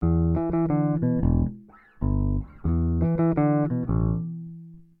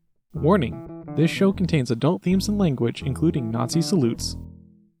Warning: this show contains adult themes and language, including Nazi salutes.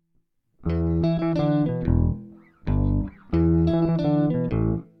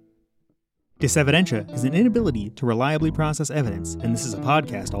 Disevidentia is an inability to reliably process evidence, and this is a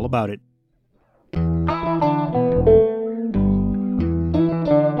podcast all about it.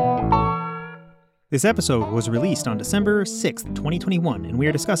 This episode was released on December 6th, 2021, and we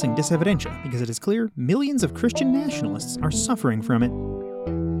are discussing disevidentia because it is clear millions of Christian nationalists are suffering from it.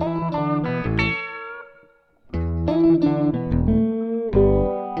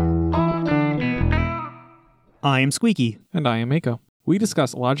 I am Squeaky. And I am Mako. We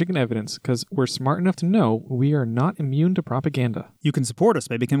discuss logic and evidence because we're smart enough to know we are not immune to propaganda. You can support us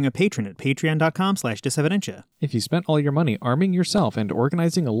by becoming a patron at patreon.com/disevidentia. If you spent all your money arming yourself and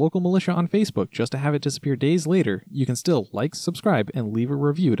organizing a local militia on Facebook just to have it disappear days later, you can still like, subscribe, and leave a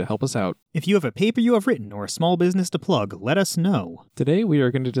review to help us out. If you have a paper you have written or a small business to plug, let us know. Today we are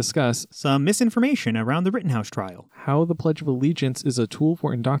going to discuss Some misinformation around the Rittenhouse trial, how the Pledge of Allegiance is a tool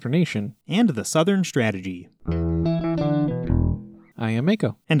for indoctrination, and the Southern strategy. I am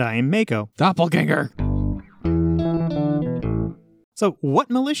Mako. And I am Mako. Doppelganger! So,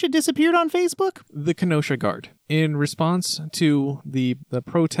 what militia disappeared on Facebook? The Kenosha Guard. In response to the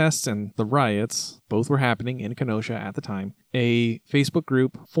protests and the riots, both were happening in Kenosha at the time, a Facebook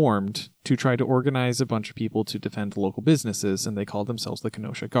group formed to try to organize a bunch of people to defend local businesses, and they called themselves the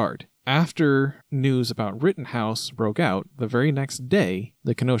Kenosha Guard. After news about Rittenhouse broke out, the very next day,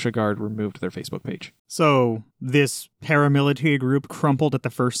 the Kenosha Guard removed their Facebook page. So, this paramilitary group crumpled at the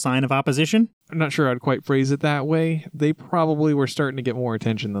first sign of opposition? I'm not sure I'd quite phrase it that way. They probably were starting to get more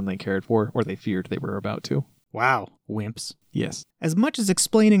attention than they cared for, or they feared they were about to. Wow, wimps. Yes. As much as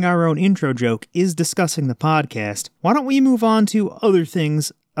explaining our own intro joke is discussing the podcast, why don't we move on to other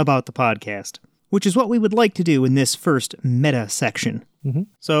things about the podcast? Which is what we would like to do in this first meta section. Mm-hmm.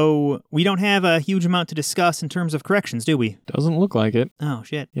 So, we don't have a huge amount to discuss in terms of corrections, do we? Doesn't look like it. Oh,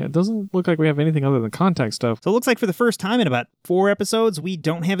 shit. Yeah, it doesn't look like we have anything other than contact stuff. So it looks like for the first time in about 4 episodes, we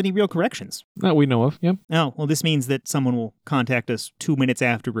don't have any real corrections. That we know of, yeah. Oh, well, this means that someone will contact us 2 minutes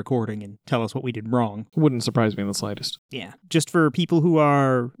after recording and tell us what we did wrong. Wouldn't surprise me in the slightest. Yeah. Just for people who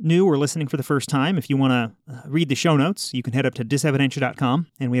are new or listening for the first time, if you want to read the show notes, you can head up to disevidentia.com,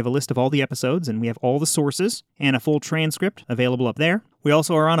 and we have a list of all the episodes, and we have all the sources and a full transcript available up there. We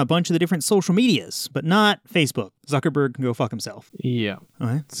also are on a bunch of the different social medias, but not Facebook. Zuckerberg can go fuck himself. Yeah.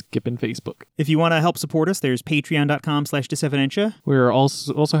 Okay. Skipping Facebook. If you want to help support us, there's patreon.com/disevidentia. We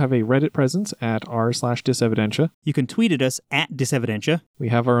also have a Reddit presence at r/disevidentia. You can tweet at us at disevidentia. We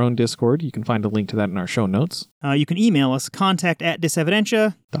have our own Discord. You can find a link to that in our show notes. You can email us,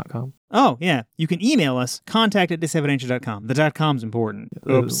 contact@disevidentia.com. Oh, yeah. You can email us, contact@disevidentia.com. The .com's important.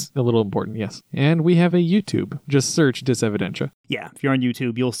 Oops. A little important, yes. And we have a YouTube. Just search Disevidentia. Yeah, if you're on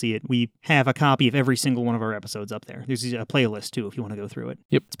YouTube, you'll see it. We have a copy of every single one of our episodes up there. There's a playlist, too, if you want to go through it.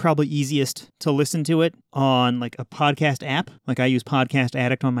 Yep. It's probably easiest to listen to it on, like, a podcast app. Like, I use Podcast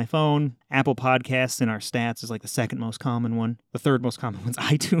Addict on my phone. Apple Podcasts in our stats is, like, the second most common one. The third most common one's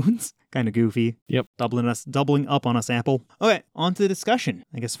iTunes. Kind of goofy. Yep. Doubling up on us, Apple. Okay, on to the discussion.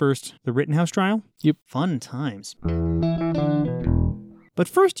 I guess first, the Rittenhouse trial? Yep. Fun times. But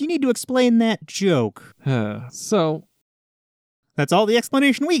first, you need to explain that joke. So... That's all the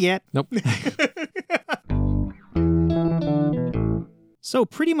explanation we get. Nope. So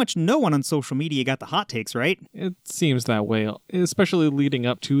pretty much no one on social media got the hot takes, right? It seems that way, especially leading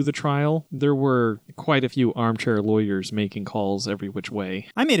up to the trial. There were quite a few armchair lawyers making calls every which way.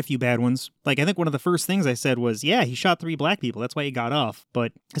 I made a few bad ones. Like, I think one of the first things I said was, yeah, he shot 3 black people. That's why he got off.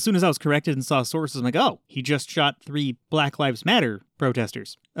 But as soon as I was corrected and saw sources, I'm like, oh, he just shot 3 Black Lives Matter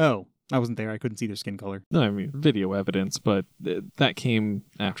protesters. Oh. I wasn't there. I couldn't see their skin color. No, I mean, video evidence, but that came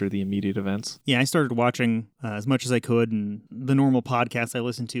after the immediate events. Yeah, I started watching as much as I could, and the normal podcasts I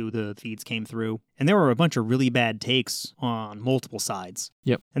listened to, the feeds came through. And there were a bunch of really bad takes on multiple sides.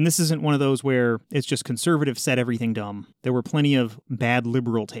 Yep. And this isn't one of those where it's just conservatives said everything dumb. There were plenty of bad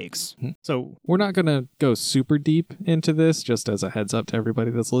liberal takes. So we're not going to go super deep into this, just as a heads up to everybody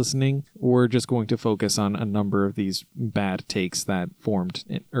that's listening. We're just going to focus on a number of these bad takes that formed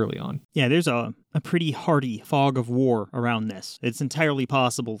early on. Yeah, there's a pretty hearty fog of war around this. It's entirely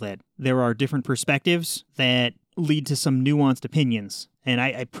possible that there are different perspectives that lead to some nuanced opinions. And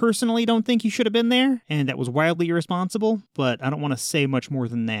I personally don't think he should have been there, and that was wildly irresponsible, but I don't want to say much more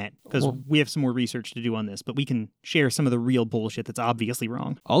than that, because we have some more research to do on this, but we can share some of the real bullshit that's obviously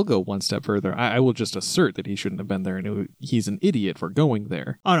wrong. I'll go one step further. I will just assert that he shouldn't have been there, and he's an idiot for going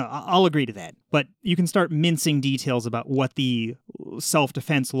there. Oh, no, I'll agree to that. But you can start mincing details about what the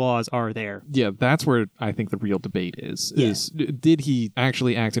self-defense laws are there. Yeah, that's where I think the real debate is. Did he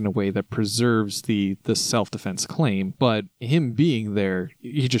actually act in a way that preserves the self-defense claim? But him being there,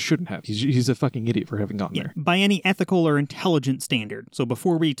 he just shouldn't have. He's a fucking idiot for having gone there. By any ethical or intelligent standard. So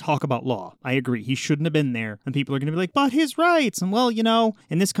before we talk about law, I agree. He shouldn't have been there. And people are going to be like, but his rights. And well,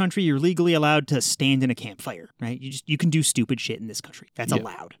 in this country, you're legally allowed to stand in a campfire, right? You can do stupid shit in this country. That's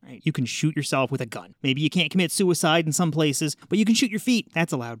allowed, right? You can shoot yourself with a gun. Maybe you can't commit suicide in some places, but you can shoot your feet.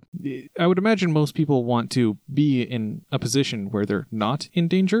 That's allowed. I would imagine most people want to be in a position where they're not in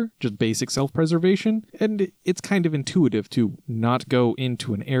danger, just basic self-preservation. And it's kind of intuitive to not go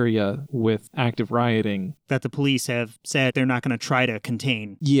into an area with active rioting that the police have said they're not going to try to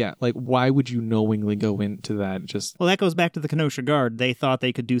contain. Yeah, like why would you knowingly go into that? Well, that goes back to the Kenosha Guard. They thought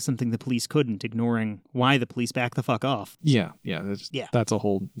they could do something the police couldn't, ignoring why the police backed the fuck off. Yeah, that's a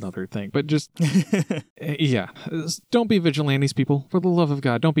whole other thing. But just, don't be vigilantes, people. For the love of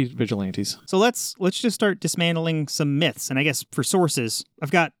God, don't be vigilantes. So let's just start dismantling some myths. And I guess for sources,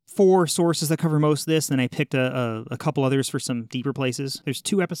 I've got 4 sources that cover most of this, and I picked a couple others for some deeper places. There's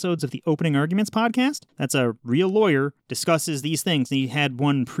 2 episodes of the Opening Arguments podcast. That's a real lawyer discusses these things, and he had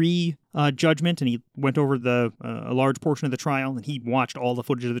one pre-judgment, and he went over a large portion of the trial, and he watched all the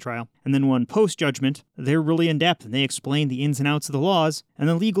footage of the trial. And then one post-judgment, they're really in-depth, and they explain the ins and outs of the laws. And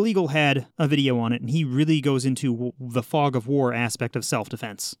then Legal Eagle had a video on it, and he really goes into the fog of war aspect of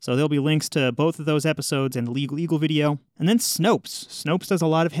self-defense. So there'll be links to both of those episodes and the Legal Eagle video. And then Snopes. Snopes does a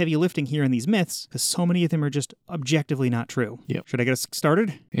lot of heavy lifting here in these myths, because so many of them are just objectively not true. Yep. Should I get us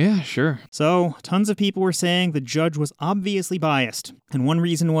started? Yeah, sure. So, tons of people were saying the judge was obviously biased, and one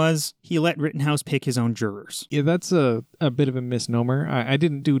reason was he let Rittenhouse pick his own jurors. Yeah, that's a bit of a misnomer. I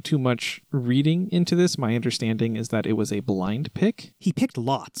didn't do too much reading into this. My understanding is that it was a blind pick. He picked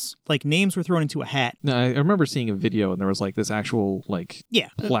lots. Like, names were thrown into a hat. No, I remember seeing a video, and there was like this actual,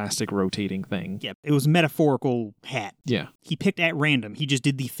 plastic rotating thing. Yeah, it was metaphorical hat. Yeah. He picked at random. He just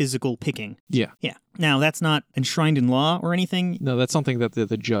did the physical picking. Yeah. Yeah. Now, that's not enshrined in law or anything. No, that's something that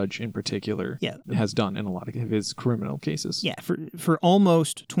the judge in particular has done in a lot of his criminal cases. Yeah, for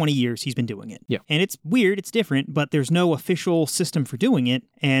almost 20 years, he's been doing it. Yeah. And it's weird, it's different, but there's no official system for doing it.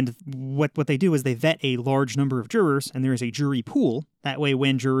 And what they do is they vet a large number of jurors, and there is a jury pool. That way,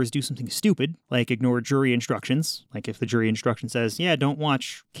 when jurors do something stupid, like ignore jury instructions, like if the jury instruction says, don't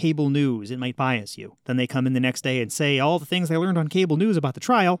watch cable news, it might bias you. Then they come in the next day and say all the things they learned on cable news about the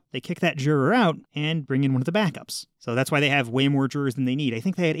trial. They kick that juror out and bring in one of the backups. So that's why they have way more jurors than they need. I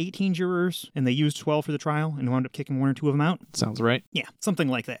think they had 18 jurors, and they used 12 for the trial, and wound up kicking 1 or 2 of them out. Sounds right. Yeah, something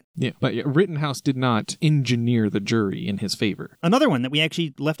like that. Yeah, but Rittenhouse did not engineer the jury in his favor. Another one that we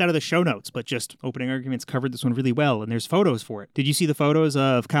actually left out of the show notes, but just Opening Arguments covered this one really well, and there's photos for it. Did you see the photos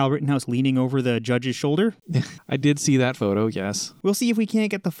of Kyle Rittenhouse leaning over the judge's shoulder? I did see that photo, yes. We'll see if we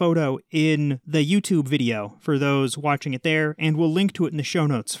can't get the photo in the YouTube video for those watching it there, and we'll link to it in the show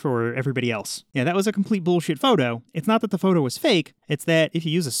notes for everybody else. Yeah, that was a complete bullshit photo. It's not that the photo was fake, it's that if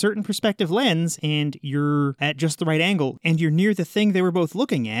you use a certain perspective lens and you're at just the right angle and you're near the thing they were both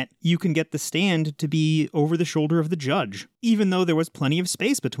looking at, you can get the stand to be over the shoulder of the judge, even though there was plenty of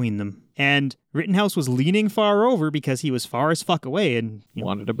space between them. And Rittenhouse was leaning far over because he was far as fuck away and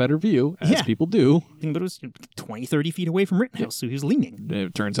wanted a better view, as people do. But it was 20, 30 feet away from Rittenhouse, so he was leaning.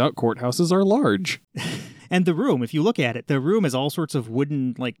 It turns out courthouses are large. And the room, if you look at it, the room has all sorts of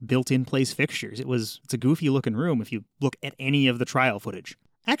wooden, built-in place fixtures. It's a goofy-looking room if you look at any of the trial footage.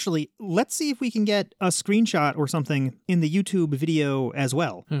 Actually, let's see if we can get a screenshot or something in the YouTube video as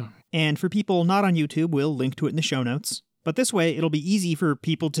well. And for people not on YouTube, we'll link to it in the show notes. But this way, it'll be easy for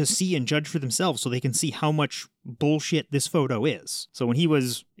people to see and judge for themselves so they can see how much bullshit this photo is. So when he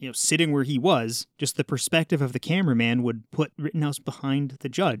was, sitting where he was, just the perspective of the cameraman would put Rittenhouse behind the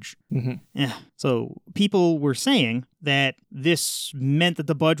judge. Mm-hmm. Yeah. So people were saying that this meant that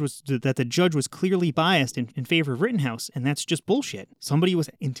the judge was clearly biased in favor of Rittenhouse, and that's just bullshit. Somebody was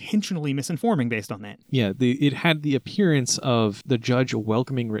intentionally misinforming based on that. Yeah, it had the appearance of the judge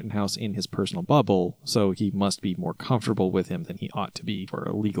welcoming Rittenhouse in his personal bubble, so he must be more comfortable with him than he ought to be for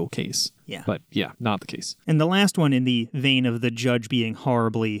a legal case. Yeah. But yeah, not the case. And the last one in the vein of the judge being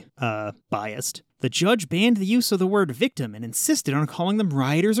horribly biased. The judge banned the use of the word victim and insisted on calling them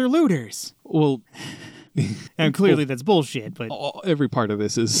rioters or looters. Well, And clearly that's bullshit, but Every part of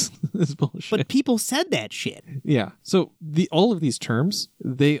this is bullshit. but people said that shit. Yeah. So all of these terms,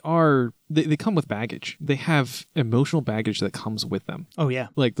 they come with baggage. They have emotional baggage that comes with them. Oh yeah.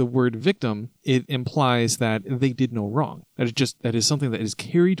 Like the word victim, it implies that they did no wrong. That is something that is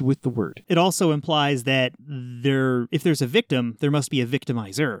carried with the word. It also implies that if there's a victim, there must be a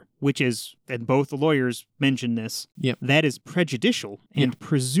victimizer, which is, and both the lawyers mentioned this, Yep. that is prejudicial and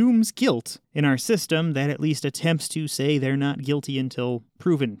presumes guilt in our system that at least attempts to say they're not guilty until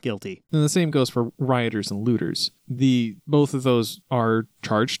proven guilty. And the same goes for rioters and looters. Both of those are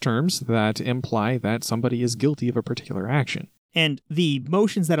charged terms that imply that somebody is guilty of a particular action. And the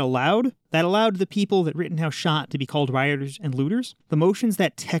motions that allowed the people that Rittenhouse shot to be called rioters and looters, the motions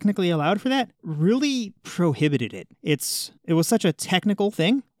that technically allowed for that really prohibited it. It was such a technical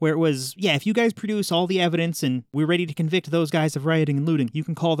thing where it was, yeah, if you guys produce all the evidence and we're ready to convict those guys of rioting and looting, you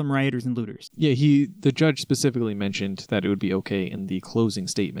can call them rioters and looters. Yeah, the judge specifically mentioned that it would be okay in the closing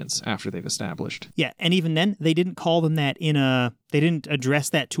statements after they've established. Yeah, and even then, they didn't call them that they didn't address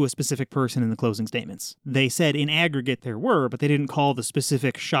that to a specific person in the closing statements. They said in aggregate there were, but they didn't call the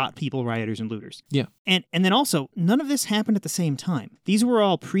specific shot people rioters and looters. Yeah. And then also, none of this happened at the same time. These were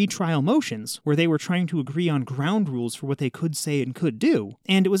all pre-trial motions where they were trying to agree on ground rules for what they could say and could do.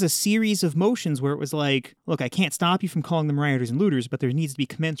 And it was a series of motions where it was like, look, I can't stop you from calling them rioters and looters, but there needs to be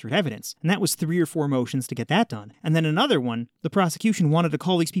commensurate evidence. And that was 3 or 4 motions to get that done. And then another one, the prosecution wanted to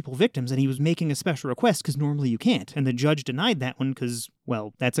call these people victims, and he was making a special request because normally you can't. And the judge denied that one because,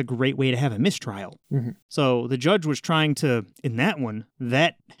 well, that's a great way to have a mistrial. Mm-hmm. So the judge was trying to, in that one,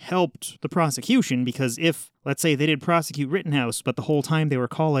 that helped the prosecution because if, let's say, they did prosecute Rittenhouse, but the whole time they were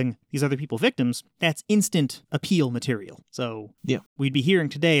calling these other people victims, that's instant appeal material. So we'd be hearing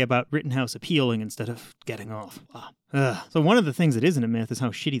today about Rittenhouse appealing instead of getting off. So one of the things that isn't a myth is how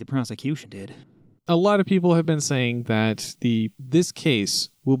shitty the prosecution did. A lot of people have been saying that this case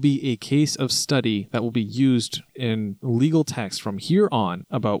will be a case of study that will be used in legal text from here on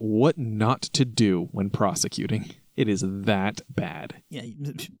about what not to do when prosecuting. It is that bad. Yeah,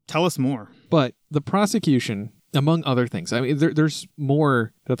 tell us more. But the prosecution, among other things, I mean, there's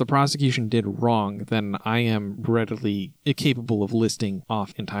more that the prosecution did wrong than I am readily capable of listing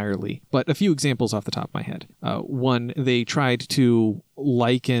off entirely. But a few examples off the top of my head. One, they tried to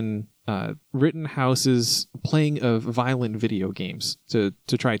liken Rittenhouse's playing of violent video games to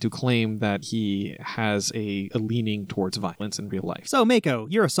try to claim that he has a leaning towards violence in real life. So, Mako,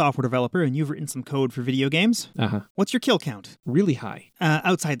 you're a software developer and you've written some code for video games. Uh-huh. What's your kill count? Really high.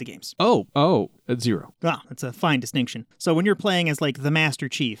 Outside the games. Oh, at 0. Ah, that's a fine distinction. So when you're playing as, like, the Master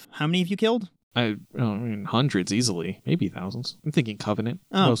Chief, how many have you killed? I mean, hundreds easily, maybe thousands. I'm thinking Covenant,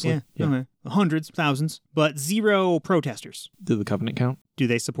 mostly. Yeah. Okay. Hundreds, thousands, but 0 protesters. Did the Covenant count? Do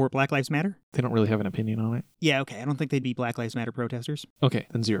they support Black Lives Matter? They don't really have an opinion on it. Yeah, okay. I don't think they'd be Black Lives Matter protesters. Okay,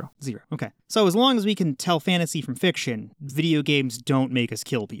 then 0. 0. Okay. So as long as we can tell fantasy from fiction, video games don't make us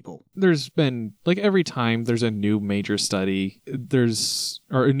kill people. There's been, like, every time there's a new major study,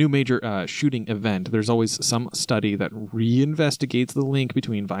 or a new major shooting event, there's always some study that reinvestigates the link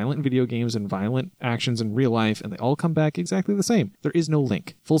between violent video games and violent actions in real life, and they all come back exactly the same. There is no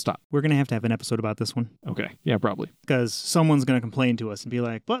link. Full stop. We're going to have an episode about this one. Okay. Yeah, probably. Because someone's going to complain to us and be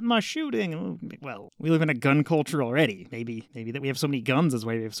like, but my shooting. Well, we live in a gun culture already. Maybe that we have so many guns is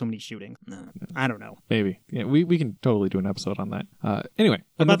why we have so many shootings. I don't know. Maybe. Yeah, we can totally do an episode on that. Anyway.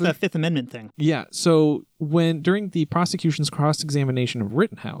 About the Fifth Amendment thing. Yeah, so during the prosecution's cross-examination of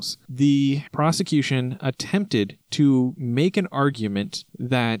Rittenhouse, the prosecution attempted to make an argument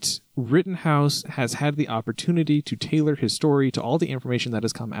that Rittenhouse has had the opportunity to tailor his story to all the information that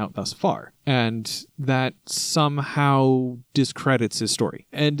has come out thus far, and that somehow discredits his story.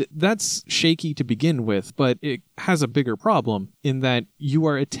 And that's shaky to begin with, but it has a bigger problem in that you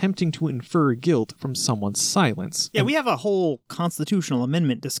are attempting to infer guilt from someone's silence. Yeah, we have a whole constitutional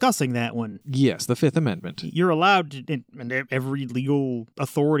amendment discussing that one. Yes, the Fifth Amendment. You're allowed to, and every legal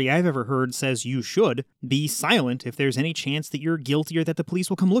authority I've ever heard says you should be silent if there's any chance that you're guilty or that the police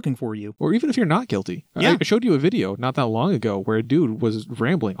will come looking for you. Or even if you're not guilty. Yeah. I showed you a video not that long ago where a dude was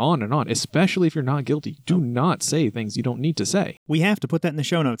rambling on and on, especially if you're not guilty. Do not say things you don't need to say. We have to put that in the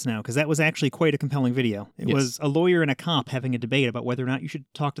show notes now, because that was actually quite a compelling video. It was a lawyer and a cop having a debate about whether or not you should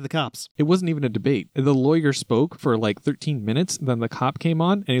talk to the cops. It wasn't even a debate. The lawyer spoke for like 13 minutes, then the cop came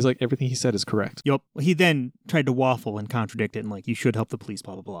on, and he's like, everything he said is correct. Yup. He then tried to waffle and contradict it and like, you should help the police,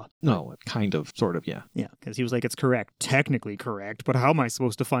 blah, blah, blah. No, kind of, sort of, yeah. Yeah, because he was like, it's correct, technically correct, but how am I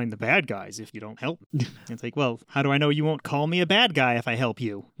supposed to find the bad guys if you don't help? It's like, well, how do I know you won't call me a bad guy if I help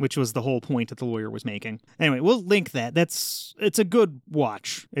you? Which was the whole point that the lawyer was making. Anyway, we'll link that. It's a good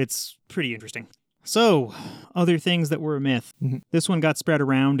watch. It's pretty interesting. So, other things that were a myth. Mhm. This one got spread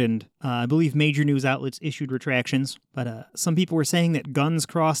around, and I believe major news outlets issued retractions, but some people were saying that guns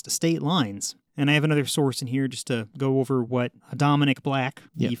crossed state lines. And I have another source in here just to go over what Dominic Black,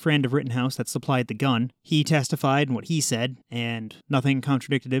 the friend of Rittenhouse that supplied the gun, he testified and what he said, and nothing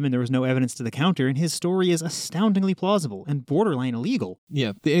contradicted him, and there was no evidence to the counter, and his story is astoundingly plausible and borderline illegal.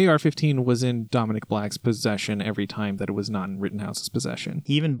 Yeah, the AR-15 was in Dominic Black's possession every time that it was not in Rittenhouse's possession.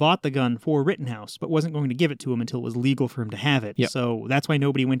 He even bought the gun for Rittenhouse, but wasn't going to give it to him until it was legal for him to have it. Yep. So that's why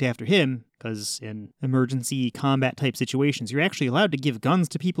nobody went after him, because in emergency combat type situations, you're actually allowed to give guns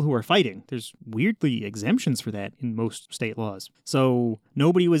to people who are fighting. There's weirdly exemptions for that in most state laws. So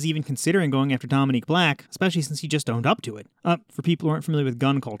nobody was even considering going after Dominic Black, especially since he just owned up to it. For people who aren't familiar with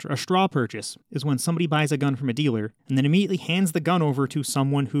gun culture, a straw purchase is when somebody buys a gun from a dealer and then immediately hands the gun over to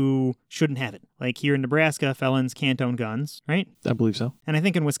someone who shouldn't have it. Like here in Nebraska, felons can't own guns, right? I believe so. And I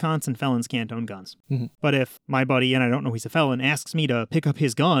think in Wisconsin, felons can't own guns. Mhm. But if my buddy, and I don't know he's a felon, asks me to pick up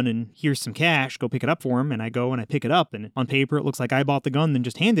his gun and here's some cash, go pick it up for him, and I go and I pick it up, and on paper it looks like I bought the gun, then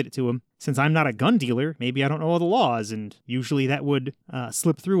just handed it to him. Since I'm not a gun dealer, maybe I don't know all the laws, and usually that would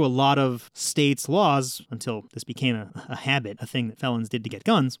slip through a lot of states' laws until this became a habit, a thing that felons did to get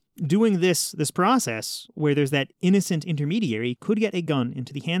guns. Doing this process, where there's that innocent intermediary, could get a gun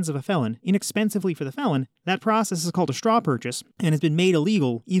into the hands of a felon inexpensively for the felon. That process is called a straw purchase and has been made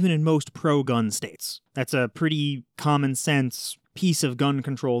illegal even in most pro-gun states. That's a pretty common sense piece of gun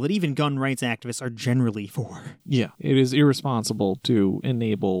control that even gun rights activists are generally for. Yeah, it is irresponsible to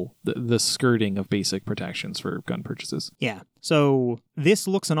enable the skirting of basic protections for gun purchases. Yeah. So this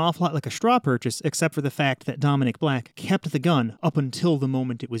looks an awful lot like a straw purchase, except for the fact that Dominic Black kept the gun up until the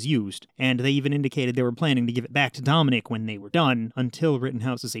moment it was used. And they even indicated they were planning to give it back to Dominic when they were done until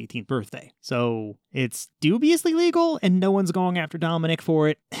Rittenhouse's 18th birthday. So it's dubiously legal, and no one's going after Dominic for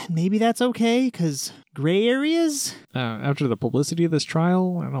it. Maybe that's okay, because gray areas? After the publicity of this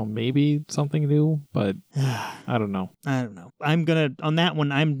trial, I don't know, maybe something new, but I don't know. I don't know. On that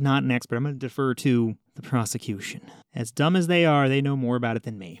one, I'm not an expert. I'm going to defer to the prosecution. As dumb as they are, they know more about it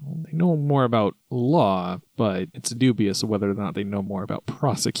than me. Well, they know more about law, but it's dubious whether or not they know more about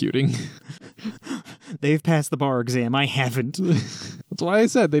prosecuting. They've passed the bar exam. I haven't. That's why I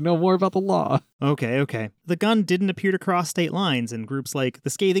said they know more about the law. Okay. The gun didn't appear to cross state lines, and groups like the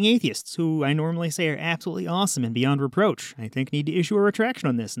Scathing Atheists, who I normally say are absolutely awesome and beyond reproach, I think need to issue a retraction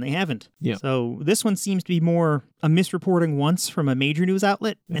on this, and they haven't. Yeah. So this one seems to be more a misreporting once from a major news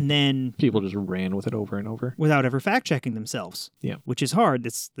outlet, and then People just ran with it over and over. without ever fact-checking themselves. Yeah. Which is hard.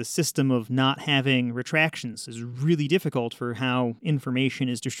 The system of not having retractions is really difficult for how information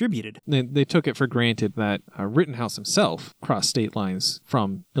is distributed. They took it for granted that Rittenhouse himself crossed state lines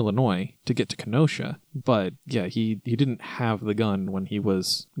from Illinois to get to Kenosha. But yeah, he didn't have the gun when he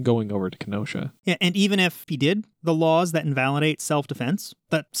was going over to Kenosha. Yeah, and even if he did, the laws that invalidate self-defense,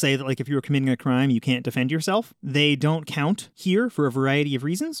 that say that, like, if you were committing a crime, you can't defend yourself, they don't count here for a variety of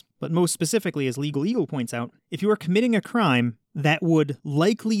reasons. But most specifically, as Legal Eagle points out, if you are committing a crime that would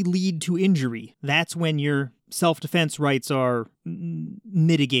likely lead to injury, that's when your self-defense rights are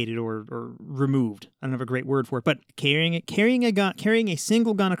mitigated or removed. I don't have a great word for it, but carrying a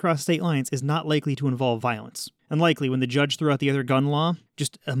single gun across state lines is not likely to involve violence. Unlikely when the judge threw out the other gun law,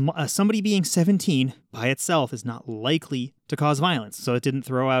 just somebody being 17 by itself is not likely to cause violence. So it didn't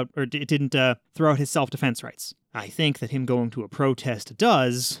throw out his self-defense rights. I think that him going to a protest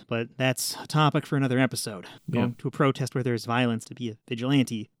does, but that's a topic for another episode. Going to a protest where there's violence to be a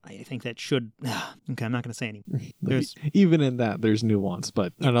vigilante, I think that should... Okay, I'm not going to say any. Even in that, there's nuance,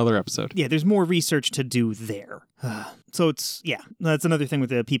 but another episode. Yeah, there's more research to do there. So that's another thing with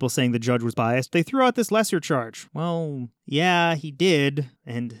the people saying the judge was biased. They threw out this lesser charge. Well, yeah, he did,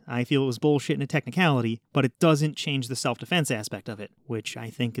 and I feel it was bullshit in a technicality, but it doesn't change the self-defense aspect of it, which I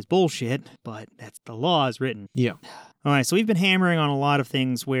think is bullshit, but that's the law is written. Yeah. All right, so we've been hammering on a lot of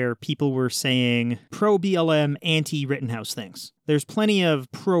things where people were saying pro-BLM, anti-Rittenhouse things. There's plenty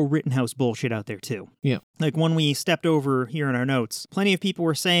of pro-Rittenhouse bullshit out there, too. Yeah. Like when we stepped over here in our notes, plenty of people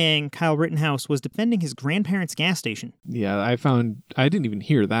were saying Kyle Rittenhouse was defending his grandparents' gas station. Yeah, I didn't even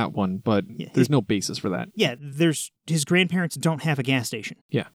hear that one, but there's no basis for that. Yeah, his grandparents don't have a gas station.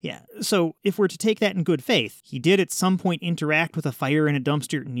 Yeah. Yeah, so if we're to take that in good faith, he did at some point interact with a fire in a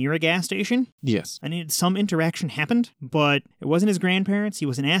dumpster near a gas station. Yes. And some interaction happened, but it wasn't his grandparents. He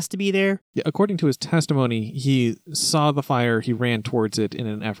wasn't asked to be there. Yeah, according to his testimony, he saw the fire, he ran towards it in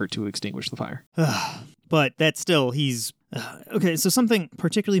an effort to extinguish the fire. But that's still, he's Okay, so something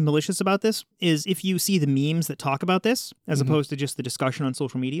particularly malicious about this is if you see the memes that talk about this, as opposed to just the discussion on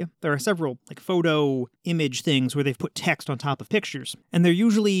social media, there are several like photo image things where they've put text on top of pictures. And they're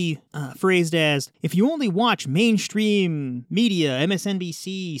usually phrased as, if you only watch mainstream media,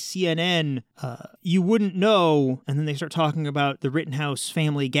 MSNBC, CNN, you wouldn't know. And then they start talking about the Rittenhouse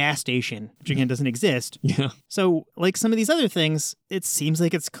family gas station, which again doesn't exist. Yeah. So like some of these other things, it seems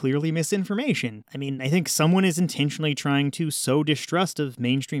like it's clearly misinformation. I mean, I think someone is intentionally trying to sow distrust of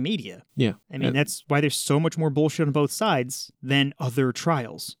mainstream media. Yeah. I mean, that's why there's so much more bullshit on both sides than other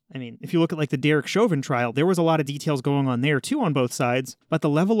trials. I mean, if you look at like the Derek Chauvin trial, there was a lot of details going on there too on both sides, but the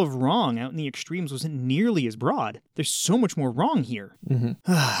level of wrong out in the extremes wasn't nearly as broad. There's so much more wrong here.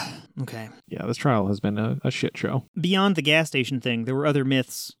 Okay. Yeah, this trial has been a shit show. Beyond the gas station thing, there were other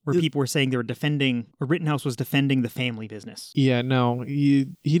myths where people were saying they were defending, or Rittenhouse was defending the family business. Yeah, no, he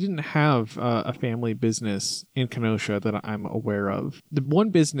didn't have a family business in Kenosha that I'm aware of. The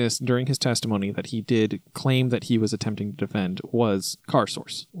one business during his testimony that he did claim that he was attempting to defend was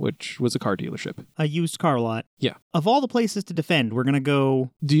CarSource, which was a car dealership. A used car lot. Yeah. Of all the places to defend, we're going to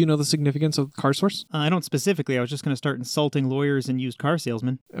go... Do you know the significance of CarSource? I don't specifically. I was just going to start insulting lawyers and used car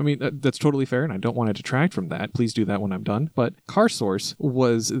salesmen. I mean, that's totally fair, and I don't want to detract from that. Please do that when I'm done. But CarSource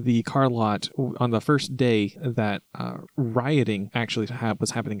was the car lot on the first day that rioting actually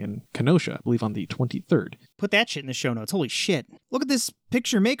was happening in Kenosha, I believe on the 23rd. Put that shit in the show notes. Holy shit. Look at this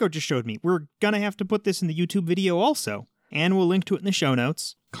picture Mako just showed me. We're going to have to put this in the YouTube video also. And we'll link to it in the show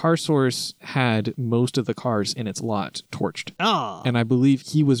notes. CarSource had most of the cars in its lot torched. Oh. And I believe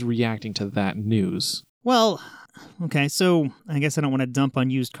he was reacting to that news. Well, okay, so I guess I don't want to dump on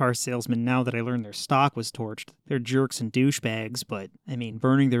used car salesmen now that I learned their stock was torched. They're jerks and douchebags, but, I mean,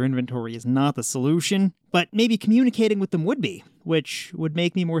 burning their inventory is not the solution. But maybe communicating with them would be, which would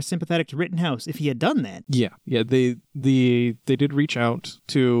make me more sympathetic to Rittenhouse if he had done that. Yeah, they did reach out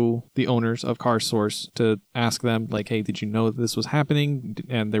to the owners of CarSource to ask them, like, hey, did you know that this was happening?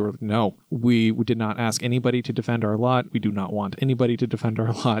 And they were like, no, we did not ask anybody to defend our lot. We do not want anybody to defend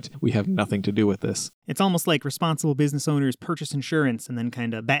our lot. We have nothing to do with this. It's almost like responsible business owners purchase insurance and then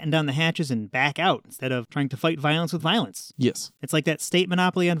kind of batten down the hatches and back out instead of trying to fight violence with violence. Yes. It's like that state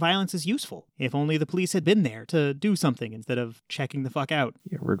monopoly on violence is useful. If only the police had been there to do something instead of checking the fuck out.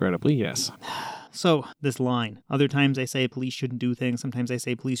 Yeah, regrettably, yes. So, this line. Other times I say police shouldn't do things. Sometimes I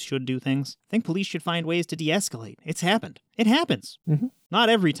say police should do things. I think police should find ways to de-escalate. It's happened. It happens. Mm-hmm. Not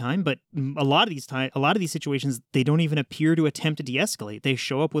every time, but a lot of these situations, they don't even appear to attempt to de-escalate. They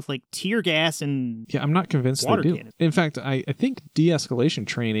show up with like tear gas and yeah, I'm not convinced they do. Cannons. In fact, I think de-escalation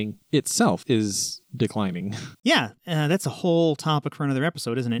training itself is declining. Yeah, that's a whole topic for another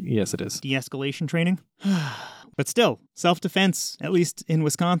episode, isn't it? Yes, it is. De-escalation training. But still, self-defense, at least in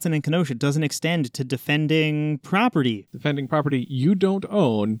Wisconsin and Kenosha, doesn't extend to defending property. Defending property you don't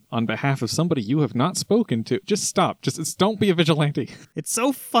own on behalf of somebody you have not spoken to. Just stop. Just don't be a vigilante. It's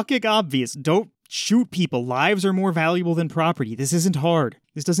so fucking obvious. Don't shoot people. Lives are more valuable than property. This isn't hard.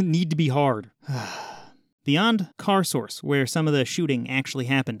 This doesn't need to be hard. Beyond CarSource, where some of the shooting actually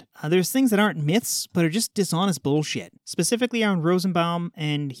happened, there's things that aren't myths, but are just dishonest bullshit. Specifically on Rosenbaum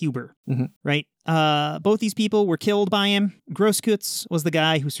and Huber, right? Both these people were killed by him. Grosskutz was the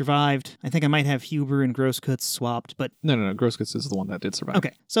guy who survived. I think I might have Huber and Grosskutz swapped, but... No. Grosskutz is the one that did survive.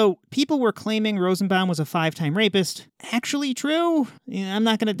 Okay, so people were claiming Rosenbaum was a 5-time rapist. Actually true. I'm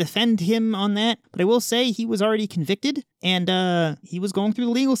not going to defend him on that, but I will say he was already convicted, and he was going through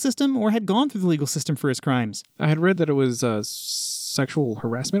the legal system or had gone through the legal system for his crimes. I had read that it was sexual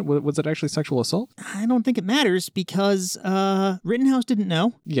harassment. Was it actually sexual assault? I don't think it matters because Rittenhouse didn't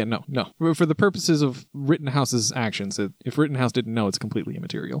know. Yeah, no. For the purposes of Rittenhouse's actions, if Rittenhouse didn't know, it's completely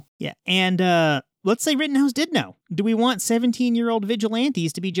immaterial. Yeah, and let's say Rittenhouse did know. Do we want 17-year-old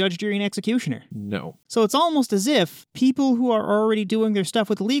vigilantes to be judge, jury, and executioner? No. So it's almost as if people who are already doing their stuff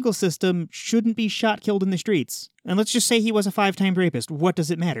with the legal system shouldn't be shot, killed in the streets. And let's just say he was a 5-time rapist. What does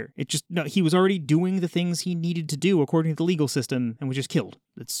it matter? No, he was already doing the things he needed to do according to the legal system and was just killed.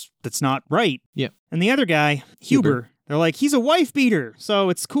 That's not right. Yeah. And the other guy, Huber. They're like, he's a wife beater, so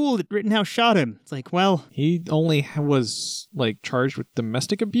it's cool that Rittenhouse shot him. It's like, well... He only was, charged with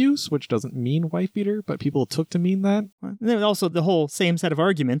domestic abuse, which doesn't mean wife beater, but people took to mean that. And then also the whole same set of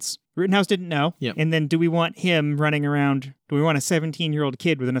arguments. Rittenhouse didn't know. Yep. And then do we want him running around? Do we want a 17-year-old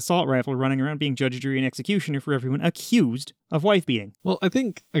kid with an assault rifle running around being judge, jury, and executioner for everyone accused of wife beating? Well, I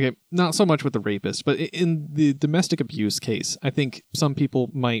think, okay, not so much with the rapist, but in the domestic abuse case, I think some people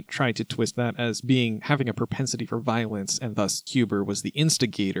might try to twist that as having a propensity for violence, and thus Huber was the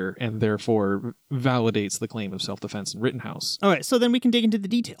instigator and therefore validates the claim of self-defense in Rittenhouse. All right, so then we can dig into the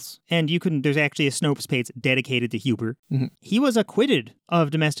details. And there's actually a Snopes page dedicated to Huber. Mm-hmm. He was acquitted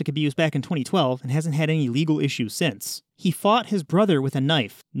of domestic abuse back in 2012 and hasn't had any legal issues since. He fought his brother with a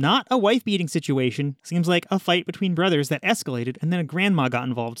knife. Not a wife-beating situation. Seems like a fight between brothers that escalated and then a grandma got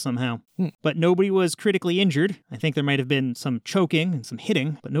involved somehow. But nobody was critically injured. I think there might have been some choking and some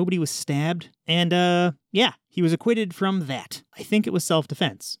hitting, but nobody was stabbed. And, yeah, he was acquitted from that. I think it was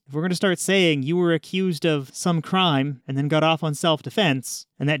self-defense. If we're going to start saying you were accused of some crime and then got off on self-defense,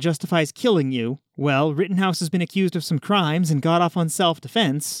 and that justifies killing you, well, Rittenhouse has been accused of some crimes and got off on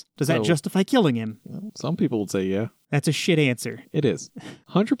self-defense. Does that justify killing him? Well, some people would say yeah. That's a shit answer. It is.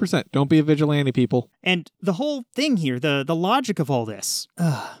 100%. Don't be a vigilante, people. And the whole thing here, the logic of all this,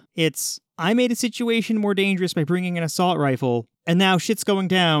 it's, I made a situation more dangerous by bringing an assault rifle, and now shit's going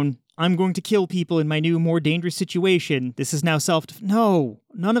down. I'm going to kill people in my new, more dangerous situation. This is now No,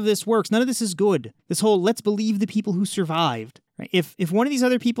 none of this works. None of this is good. This whole let's believe the people who survived. Right? If one of these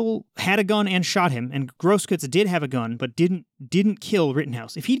other people had a gun and shot him, and Grosskreutz did have a gun but didn't kill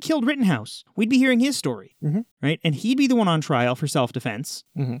Rittenhouse, if he'd killed Rittenhouse, we'd be hearing his story, right? And he'd be the one on trial for self-defense,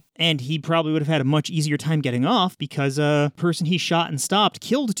 and he probably would have had a much easier time getting off because a person he shot and stopped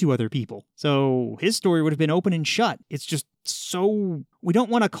killed 2 other people. So his story would have been open and shut. It's just so... We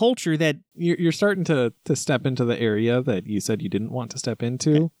don't want a culture that... You're starting to step into the area that you said you didn't want to step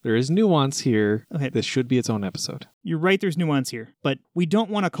into. Okay. There is nuance here. Okay. This should be its own episode. You're right, there's nuance here. But we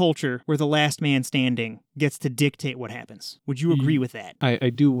don't want a culture where the last man standing gets to dictate what happens. Would you agree with that? I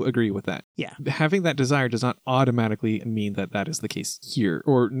do agree with that. Yeah. Having that desire does not automatically mean that is the case here.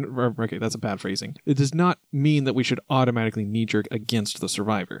 Or, okay, that's a bad phrasing. It does not mean that we should automatically knee-jerk against the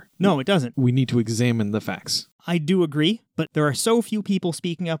survivor. No, it doesn't. We need to examine the facts. I do agree, but there are so few people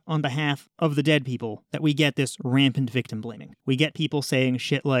speaking up on behalf of the dead people that we get this rampant victim blaming. We get people saying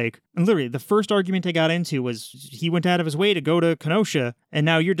shit like, and literally, the first argument I got into was he went out of his way to go to Kenosha, and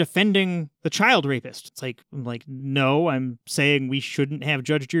now you're defending the child rapist. It's like, no, I'm saying we shouldn't have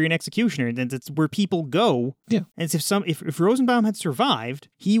judge, jury, and executioner, and it's where people go. Yeah. And if Rosenbaum had survived,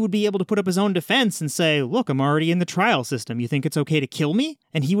 he would be able to put up his own defense and say, look, I'm already in the trial system. You think it's okay to kill me?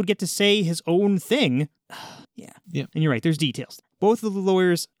 And he would get to say his own thing. Yeah. And you're right, there's details. Both of the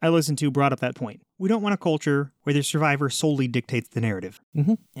lawyers I listened to brought up that point. We don't want a culture where the survivor solely dictates the narrative.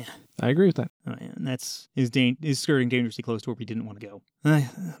 Mm-hmm. Yeah. I agree with that. Oh, yeah. And that's is skirting dangerously close to where we didn't want to go. Do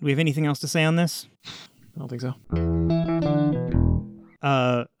we have anything else to say on this? I don't think so.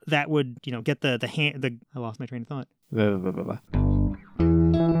 That would, get the I lost my train of thought.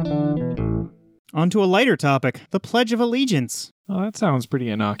 On to a lighter topic, the Pledge of Allegiance. Oh, that sounds pretty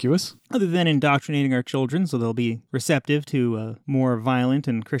innocuous. Other than indoctrinating our children so they'll be receptive to a more violent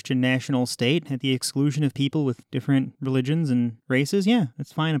and Christian national state at the exclusion of people with different religions and races, yeah,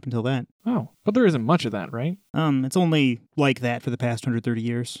 it's fine up until that. Oh, but there isn't much of that, right? It's only like that for the past 130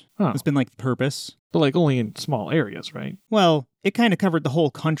 years. Oh. It's been like the purpose. But only in small areas, right? Well, it kind of covered the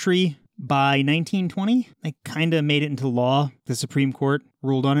whole country. By 1920, they kind of made it into law. The Supreme Court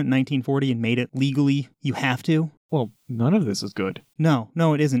ruled on it in 1940 and made it legally. You have to. Well, none of this is good. No,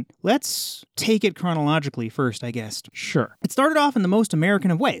 it isn't. Let's take it chronologically first, I guess. Sure. It started off in the most American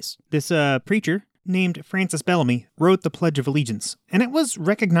of ways. This preacher named Francis Bellamy wrote the Pledge of Allegiance, and it was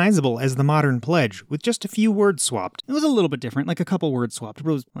recognizable as the modern pledge, with just a few words swapped. It was a little bit different, like a couple words swapped. It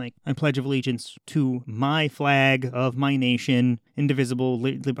was like, I pledge allegiance to my flag of my nation, indivisible,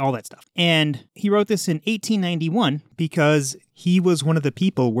 all that stuff. And he wrote this in 1891 because he was one of the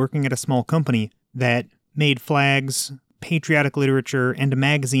people working at a small company that made flags, patriotic literature, and a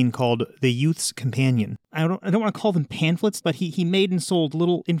magazine called The Youth's Companion. I don't want to call them pamphlets, but he made and sold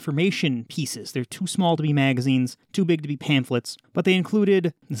little information pieces. They're too small to be magazines, too big to be pamphlets, but they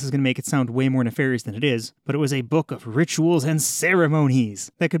included, this is going to make it sound way more nefarious than it is, but it was a book of rituals and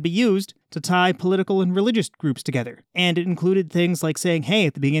ceremonies that could be used to tie political and religious groups together. And it included things like saying, hey,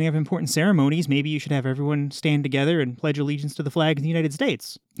 at the beginning of important ceremonies, maybe you should have everyone stand together and pledge allegiance to the flag of the United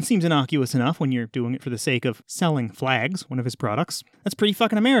States. It seems innocuous enough when you're doing it for the sake of selling flags, one of his products. That's pretty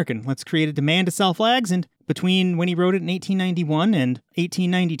fucking American. Let's create a demand to sell flags, and between when he wrote it in 1891 and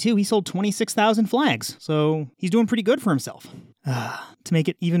 1892, he sold 26,000 flags. So he's doing pretty good for himself. To make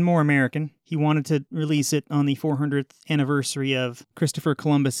it even more American, he wanted to release it on the 400th anniversary of Christopher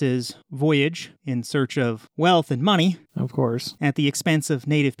Columbus's voyage in search of wealth and money Of course. at the expense of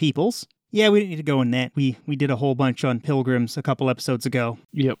native peoples. Yeah, we didn't need to go in that. We did a whole bunch on pilgrims a couple episodes ago.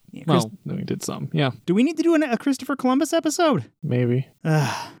 Yep. Yeah, Well, we did some. Yeah, Do we need to do a Christopher Columbus episode? maybe.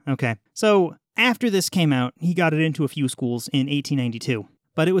 Okay. So after this came out, he got it into a few schools in 1892.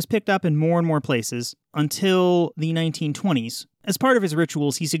 But it was picked up in more and more places until the 1920s. As part of his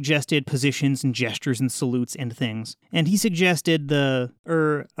rituals, he suggested positions and gestures and salutes and things. And he suggested the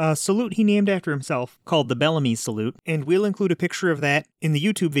salute he named after himself called the Bellamy Salute. And we'll include a picture of that in the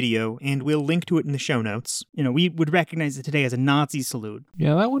YouTube video, and we'll link to it in the show notes. You know, we would recognize it today as a Nazi salute.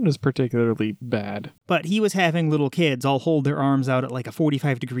 Yeah, that one was particularly bad. But he was having little kids all hold their arms out at like a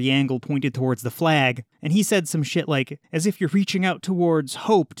 45-degree angle pointed towards the flag. And he said some shit like, as if you're reaching out towards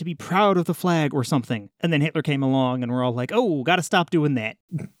hope to be proud of the flag or something. And then Hitler came along and we're all like, oh, gotta stop doing that.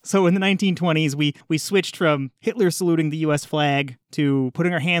 So in the 1920s, we switched from Hitler saluting the U.S. flag to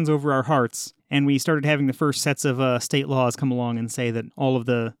putting our hands over our hearts. And we started having the first sets of state laws come along and say that all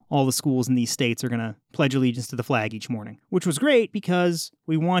the schools in these states are going to pledge allegiance to the flag each morning, which was great because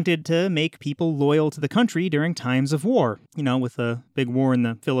we wanted to make people loyal to the country during times of war. You know, with the big war in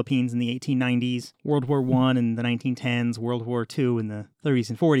the Philippines in the 1890s, World War I in the 1910s, World War II in the 30s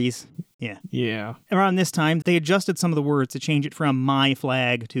and 40s. Yeah. Yeah. Around this time, they adjusted some of the words to change it from my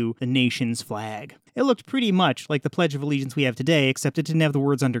flag to the nation's flag. It looked pretty much like the Pledge of Allegiance we have today, except it didn't have the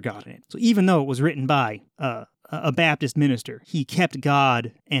words under God in it. So even though it was written by a Baptist minister, he kept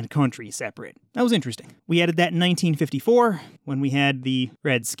God and country separate. That was interesting. We added that in 1954 when we had the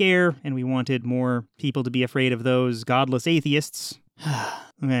Red Scare, and we wanted more people to be afraid of those godless atheists.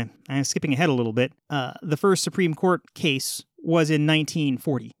 Okay, I'm skipping ahead a little bit. The first Supreme Court case was in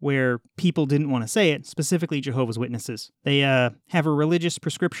 1940, where people didn't want to say it, specifically Jehovah's Witnesses. They have a religious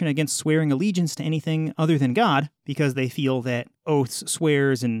prescription against swearing allegiance to anything other than God, because they feel that oaths,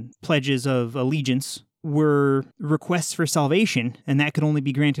 swears, and pledges of allegiance were requests for salvation, and that could only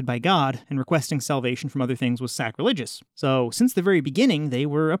be granted by God, and requesting salvation from other things was sacrilegious. So, since the very beginning, they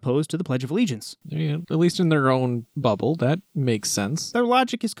were opposed to the Pledge of Allegiance. Yeah, at least in their own bubble, that makes sense. Their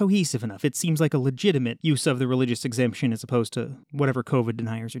logic is cohesive enough. It seems like a legitimate use of the religious exemption as opposed to whatever COVID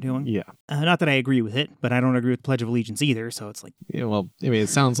deniers are doing. Yeah. Not that I agree with it, but I don't agree with the Pledge of Allegiance either, so it's like... Yeah, well, I mean, it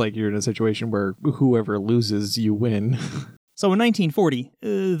sounds like you're in a situation where whoever loses, you win. So in 1940,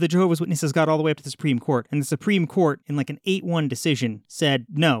 the Jehovah's Witnesses got all the way up to the Supreme Court, and the Supreme Court, in like an 8-1 decision, said,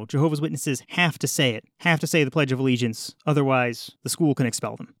 no, Jehovah's Witnesses have to say it, have to say the Pledge of Allegiance, otherwise the school can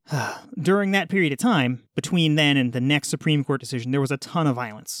expel them. During that period of time, between then and the next Supreme Court decision, there was a ton of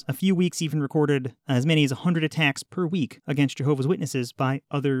violence. A few weeks even recorded as many as 100 attacks per week against Jehovah's Witnesses by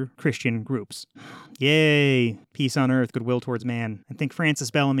other Christian groups. Yay! Peace on earth, goodwill towards man. I think Francis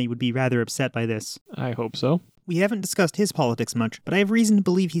Bellamy would be rather upset by this. I hope so. We haven't discussed his politics much, but I have reason to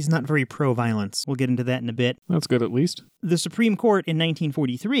believe he's not very pro-violence. We'll get into that in a bit. That's good at least. The Supreme Court in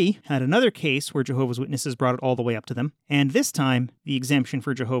 1943 had another case where Jehovah's Witnesses brought it all the way up to them, and this time, the exemption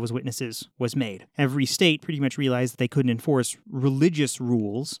for Jehovah's Witnesses was made. Every state pretty much realized that they couldn't enforce religious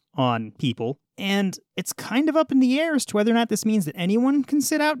rules on people, and it's kind of up in the air as to whether or not this means that anyone can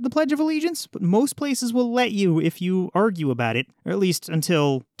sit out the Pledge of Allegiance, but most places will let you if you argue about it, or at least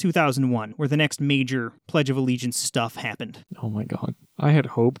until 2001, where the next major Pledge of Allegiance stuff happened. Oh my god. I had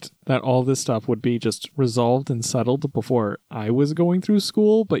hoped that all this stuff would be just resolved and settled before I was going through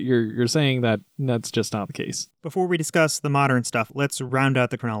school, but you're saying that that's just not the case. Before we discuss the modern stuff, let's round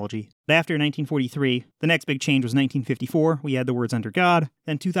out the chronology. After 1943, the next big change was 1954. We had the words under God.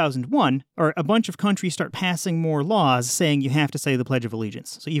 Then 2001, a bunch of countries start passing more laws saying you have to say the Pledge of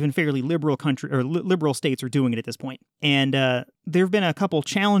Allegiance. So even fairly liberal liberal states are doing it at this point. And there have been a couple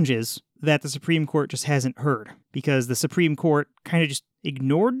challenges that the Supreme Court just hasn't heard, because the Supreme Court kind of just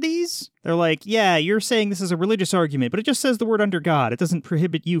ignored these. They're like, yeah, you're saying this is a religious argument, but it just says the word under God. It doesn't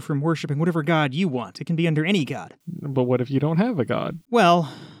prohibit you from worshiping whatever God you want. It can be under any God. But what if you don't have a God?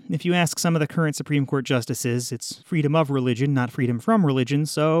 Well, if you ask some of the current Supreme Court justices, it's freedom of religion, not freedom from religion,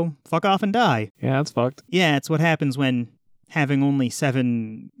 so fuck off and die. Yeah, that's fucked. Yeah, it's what happens when having only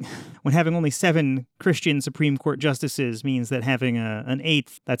seven Christian Supreme Court justices means that having an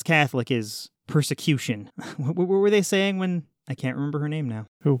eighth that's Catholic is persecution. What were they saying when... I can't remember her name now.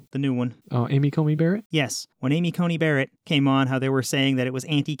 Who? The new one. Oh, Amy Coney Barrett? Yes. When Amy Coney Barrett came on, how they were saying that it was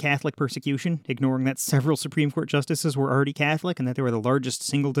anti-Catholic persecution, ignoring that several Supreme Court justices were already Catholic and that they were the largest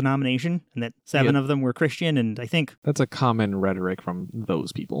single denomination and that 7 of them were Christian, and I think... That's a common rhetoric from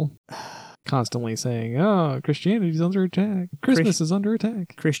those people. Constantly saying, oh, Christianity's under attack. Christmas is under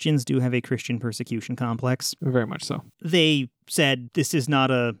attack. Christians do have a Christian persecution complex. Very much so. They said this is not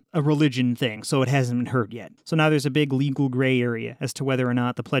a religion thing, so it hasn't been heard yet. So now there's a big legal gray area as to whether or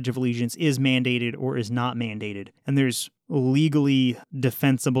not the Pledge of Allegiance is mandated or is not mandated. And there's legally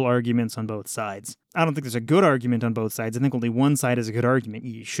defensible arguments on both sides. I don't think there's a good argument on both sides. I think only one side is a good argument.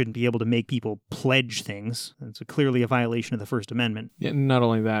 You shouldn't be able to make people pledge things. It's clearly a violation of the First Amendment. Yeah, not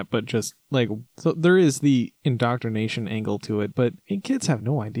only that, but just like, so there is the indoctrination angle to it, but kids have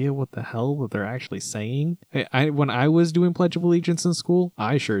no idea what the hell that they're actually saying. When I was doing Pledge of Allegiance in school,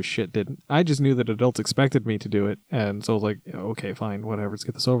 I sure as shit didn't. I just knew that adults expected me to do it, and so I was like, okay, fine, whatever, let's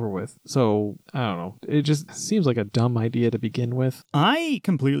get this over with. So, I don't know. It just seems like a dumb idea to begin with. I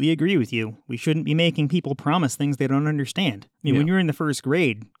completely agree with you. We shouldn't be making people promise things they don't understand. I mean, when you're in the first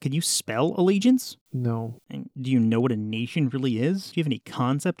grade, can you spell allegiance? No. And do you know what a nation really is? Do you have any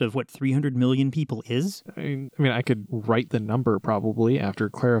concept of what 300 million people is? I mean, I could write the number probably after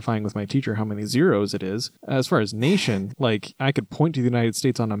clarifying with my teacher how many zeros it is. As far as nation, like, I could point to the United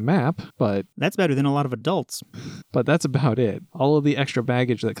States on a map, but... That's better than a lot of adults. But that's about it. All of the extra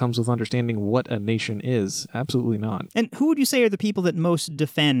baggage that comes with understanding what a nation is, absolutely not. And who would you say are the people that most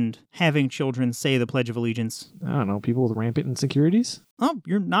defend having children say the Pledge of Allegiance? I don't know, people with rampant insecurities? Oh,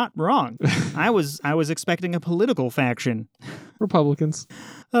 you're not wrong. I was expecting a political faction. Republicans.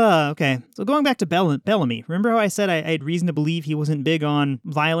 Okay. So going back to Bellamy, remember how I said I had reason to believe he wasn't big on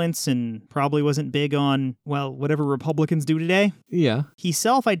violence and probably wasn't big on, well, whatever Republicans do today? Yeah. He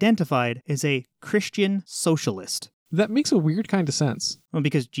self-identified as a Christian socialist. That makes a weird kind of sense. Well,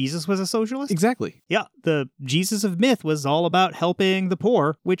 because Jesus was a socialist? Exactly. Yeah, the Jesus of myth was all about helping the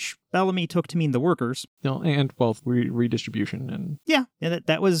poor, which Bellamy took to mean the workers. No, and wealth redistribution and... Yeah,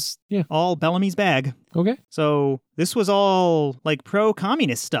 that was all Bellamy's bag. Okay. So this was all like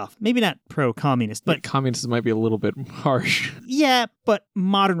pro-communist stuff. Maybe not pro-communist, but... Communist might be a little bit harsh. Yeah, but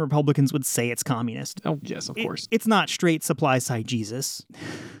modern Republicans would say it's communist. Oh, yes, of course. It's not straight supply-side Jesus.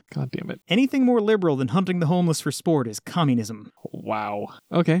 God damn it. Anything more liberal than hunting the homeless for sport is communism. Wow.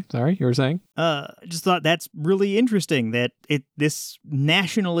 Okay, sorry, you were saying? I just thought that's really interesting that this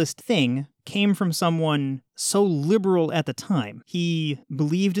nationalist thing came from someone so liberal at the time. He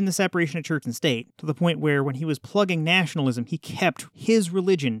believed in the separation of church and state to the point where when he was plugging nationalism, he kept his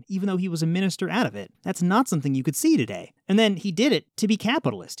religion, even though he was a minister out of it. That's not something you could see today. And then he did it to be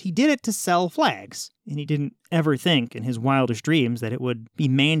capitalist. He did it to sell flags. And he didn't ever think in his wildest dreams that it would be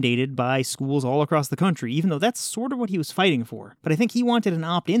mandated by schools all across the country, even though that's sort of what he was fighting for. But I think he wanted an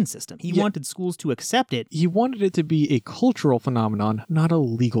opt-in system. He wanted schools to accept it. He wanted it to be a cultural phenomenon, not a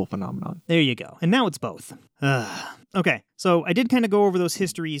legal phenomenon. There you go. And now it's both. Okay, so I did kind of go over those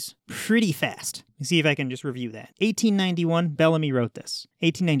histories pretty fast. Let me see if I can just review that. 1891, Bellamy wrote this.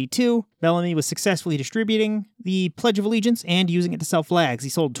 1892, Bellamy was successfully distributing the Pledge of Allegiance and using it to sell flags. He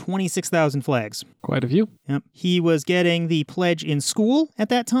sold 26,000 flags. Quite a few. Yep. He was getting the pledge in school at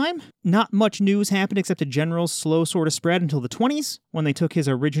that time. Not much news happened except a general slow sort of spread until the 20s, when they took his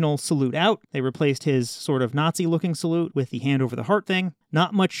original salute out. They replaced his sort of Nazi-looking salute with the hand over the heart thing.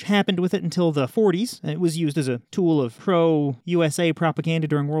 Not much happened with it until the 40s. It was used as a tool of pro-USA propaganda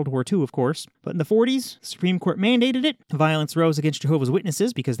during World War II, of course. But in the 40s, the Supreme Court mandated it. Violence rose against Jehovah's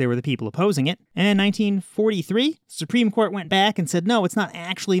Witnesses because they were the people opposing it. And in 1943, the Supreme Court went back and said, no, it's not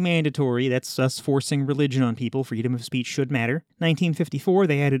actually mandatory. That's us forcing religion on people. Freedom of speech should matter. 1954,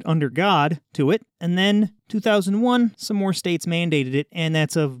 they added under God to it. And then 2001, some more states mandated it, and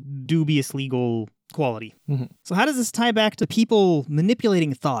that's of dubious legal quality. Mm-hmm. So how does this tie back to people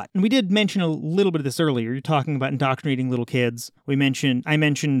manipulating thought? And we did mention a little bit of this earlier. You're talking about indoctrinating little kids. I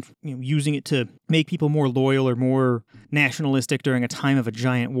mentioned using it to make people more loyal or more nationalistic during a time of a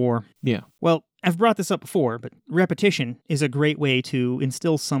giant war. Yeah. Well, I've brought this up before, but repetition is a great way to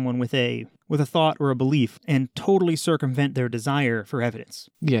instill someone with a thought or a belief and totally circumvent their desire for evidence.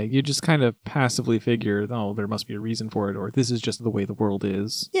 Yeah, you just kind of passively figure, oh, there must be a reason for it, or this is just the way the world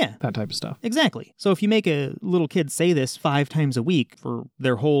is. Yeah. That type of stuff. Exactly. So if you make a little kid say this 5 times a week for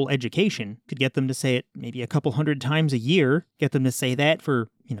their whole education, could get them to say it maybe a couple hundred times a year, get them to say that for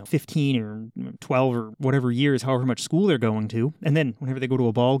 15 or 12 or whatever years, however much school they're going to. And then whenever they go to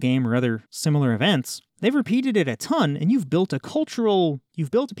a ball game or other similar events, they've repeated it a ton, and you've built a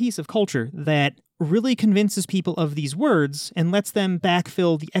piece of culture that really convinces people of these words and lets them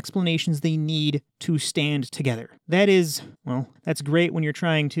backfill the explanations they need to stand together. That is, well, that's great when you're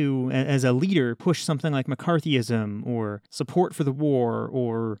trying to, as a leader, push something like McCarthyism or support for the war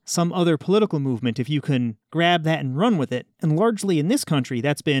or some other political movement if you can grab that and run with it. And largely in this country,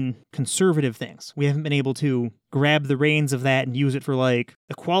 that's been conservative things. We haven't been able to grab the reins of that and use it for, like,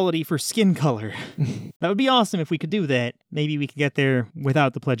 equality for skin color. That would be awesome if we could do that. Maybe we could get there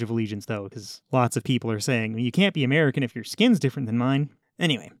without the Pledge of Allegiance, though, because lots of people are saying, you can't be American if your skin's different than mine.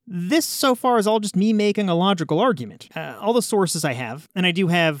 Anyway, this so far is all just me making a logical argument. All the sources I have, and I do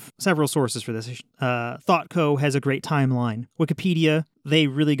have several sources for this. ThoughtCo has a great timeline. Wikipedia, they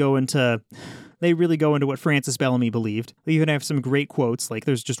really go into what Francis Bellamy believed. They even have some great quotes, like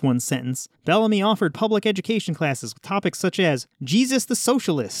there's just one sentence. Bellamy offered public education classes with topics such as Jesus the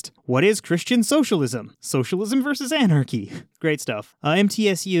Socialist, what is Christian socialism, socialism versus anarchy. Great stuff.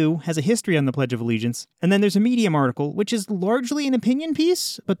 MTSU has a history on the Pledge of Allegiance, and then there's a Medium article, which is largely an opinion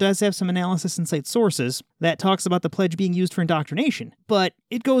piece, but does have some analysis and cite sources that talks about the pledge being used for indoctrination. But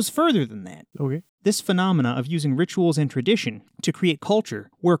it goes further than that. Okay. This phenomena of using rituals and tradition to create culture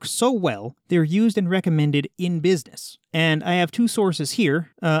work so well, they're used and recommended in business. And I have two sources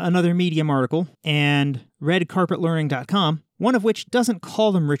here, another Medium article and redcarpetlearning.com, one of which doesn't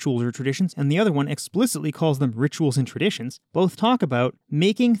call them rituals or traditions, and the other one explicitly calls them rituals and traditions. Both talk about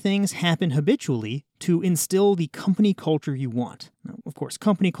making things happen habitually to instill the company culture you want. Now, of course,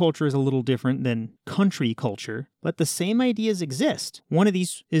 company culture is a little different than country culture, but the same ideas exist. One of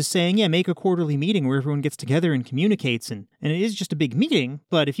these is saying, make a quarterly meeting where everyone gets together and communicates, and it is just a big meeting,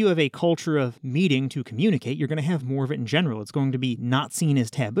 but if you have a culture of meeting to communicate, you're going to have more of it in general. It's going to be not seen as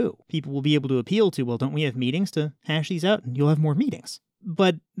taboo. People will be able to appeal to, well, don't we have meetings to hash these out, and you'll have more meetings.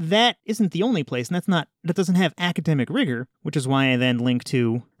 But that isn't the only place, and that doesn't have academic rigor, which is why I then link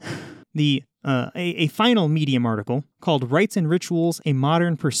to a final Medium article called Rites and Rituals, A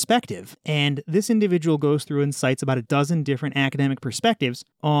Modern Perspective. And this individual goes through and cites about a dozen different academic perspectives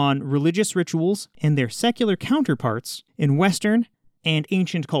on religious rituals and their secular counterparts in Western and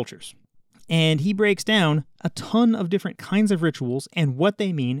ancient cultures. And he breaks down a ton of different kinds of rituals and what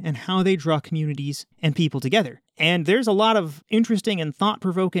they mean and how they draw communities and people together. And there's a lot of interesting and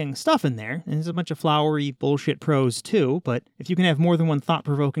thought-provoking stuff in there. And there's a bunch of flowery bullshit prose too, but if you can have more than one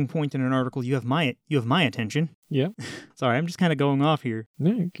thought-provoking point in an article, you have my attention. Yeah. Sorry, I'm just kind of going off here.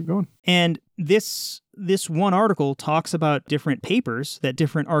 Yeah, keep going. And this one article talks about different papers that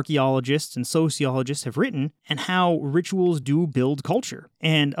different archaeologists and sociologists have written and how rituals do build culture.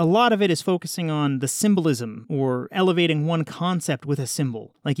 And a lot of it is focusing on the symbolism or elevating one concept with a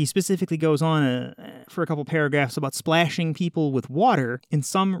symbol. Like he specifically goes on for a couple paragraphs about splashing people with water. In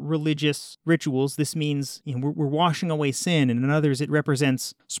some religious rituals, this means we're washing away sin, and in others it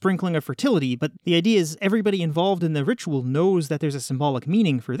represents sprinkling of fertility. But the idea is everybody involved in the ritual knows that there's a symbolic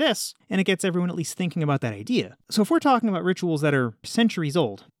meaning for this, and it gets everyone at least thinking about that idea. So if we're talking about rituals that are centuries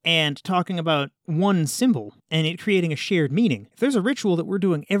old and talking about one symbol and it creating a shared meaning, if there's a ritual that we're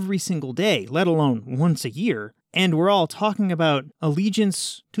doing every single day, let alone once a year, and we're all talking about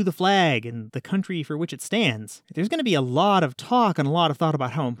allegiance to the flag and the country for which it stands, there's going to be a lot of talk and a lot of thought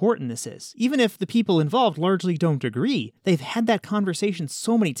about how important this is. Even if the people involved largely don't agree, they've had that conversation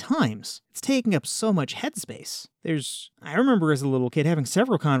so many times. It's taking up so much headspace. I remember as a little kid having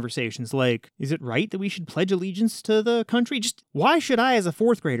several conversations like, is it right that we should pledge allegiance to the country? Just why should I as a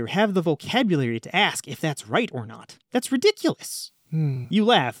fourth grader have the vocabulary to ask if that's right or not? That's ridiculous. You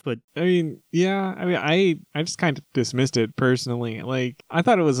laugh, but... I just kind of dismissed it personally. Like, I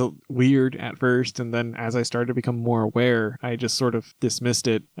thought it was weird at first, and then as I started to become more aware, I just sort of dismissed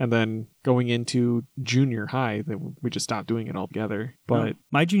it. And then going into junior high, we just stopped doing it altogether. But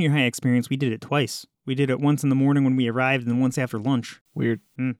my junior high experience, we did it twice. We did it once in the morning when we arrived and then once after lunch. Weird.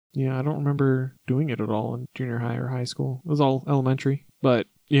 Yeah, I don't remember doing it at all in junior high or high school. It was all elementary. But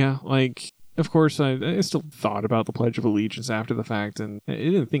yeah, like... Of course, I still thought about the Pledge of Allegiance after the fact, and I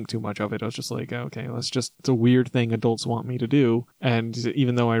didn't think too much of it. I was just like, okay, it's a weird thing adults want me to do. And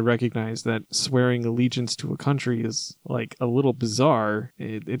even though I recognize that swearing allegiance to a country is like a little bizarre,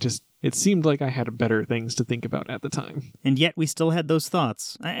 it seemed like I had better things to think about at the time. And yet we still had those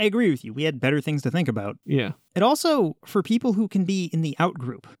thoughts. I agree with you. We had better things to think about. Yeah. It also, for people who can be in the out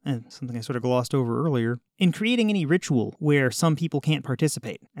group, and something I sort of glossed over earlier, in creating any ritual where some people can't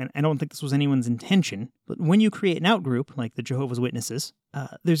participate, and I don't think this was anyone's intention, but when you create an out group, like the Jehovah's Witnesses,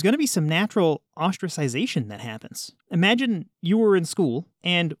 there's going to be some natural ostracization that happens. Imagine you were in school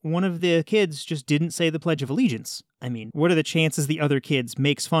and one of the kids just didn't say the Pledge of Allegiance. I mean, what are the chances the other kids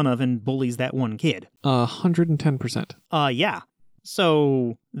makes fun of and bullies that one kid? 110%. Yeah.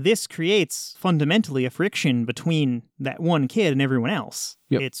 So this creates fundamentally a friction between that one kid and everyone else.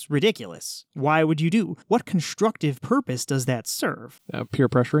 Yep. It's ridiculous. Why would you do? What constructive purpose does that serve? Peer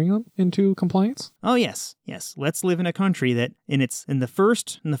pressuring them into compliance? Oh yes. Let's live in a country that in the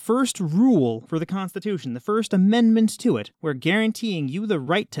first rule for the Constitution, the first amendment to it, we're guaranteeing you the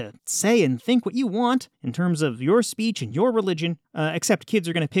right to say and think what you want in terms of your speech and your religion, except kids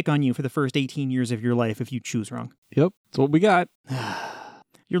are going to pick on you for the first 18 years of your life if you choose wrong. Yep, that's what we got.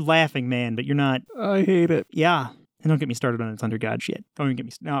 You're laughing, man, but you're not. I hate it. Yeah. And don't get me started on this under God shit. Don't even get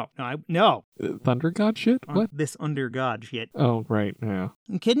me... No. Thunder God shit? What? This under God shit. Oh, right, yeah.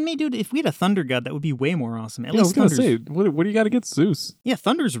 You kidding me, dude? If we had a thunder god, that would be way more awesome. At Yeah, I was least gonna Thunder's... say, what do you got against Zeus? Yeah,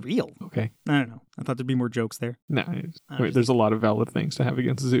 Thunder's real. Okay. I don't know. I thought there'd be more jokes there. No, there's a lot of valid things to have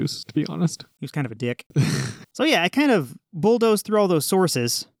against Zeus, to be honest. He was kind of a dick. So yeah, I kind of bulldozed through all those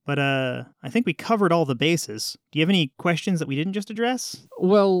sources, but I think we covered all the bases. Do you have any questions that we didn't just address?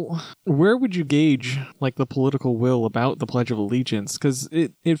 Well, where would you gauge, like, the political will about the Pledge of Allegiance? Because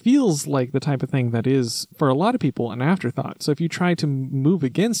it feels like the type of thing that is, for a lot of people, an afterthought. So if you try to move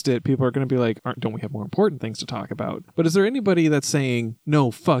against it, people are going to be like, don't we have more important things to talk about? But is there anybody that's saying,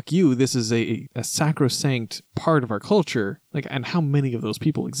 no, fuck you, this is a sacrosanct part of our culture? Like, and how many of those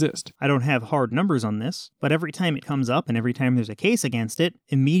people exist? I don't have hard numbers on this, but every time it comes up and every time there's a case against it,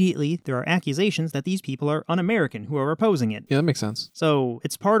 immediately there are accusations that these people are un-American who are opposing it. Yeah, that makes sense. So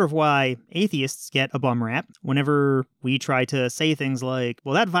it's part of why atheists get a bum rap whenever we try to say things like,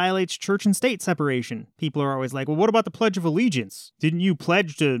 well, that violates church and state separation. People are always like, well, what about the Pledge of Allegiance? Didn't you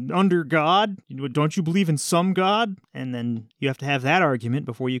pledge to under God? Don't you believe in some God? And then you have to have that argument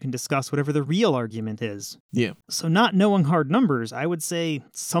before you can discuss whatever the real argument is. Yeah. So not knowing hard numbers, I would say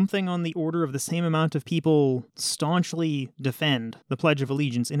something on the order of the same amount of people staunchly defend the Pledge of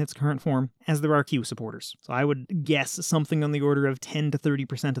Allegiance in its current form as there are Q supporters. So I would guess something on the order of 10 to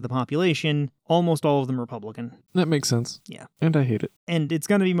 30% of the population, almost all of them Republican. That makes sense. Yeah. And I hate it. And it's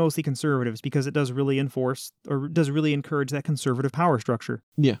going to be mostly conservatives because it does really enforce or does really encourage that conservative power structure.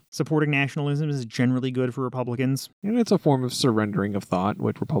 Yeah. Supporting nationalism is generally good for Republicans. And it's a form of surrendering of thought,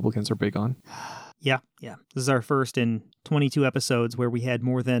 which Republicans are big on. Yeah. This is our first in 22 episodes where we had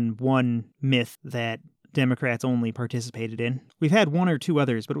more than one myth that Democrats only participated in. We've had one or two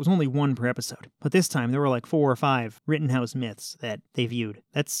others, but it was only one per episode. But this time, there were like 4 or 5 Rittenhouse myths that they viewed.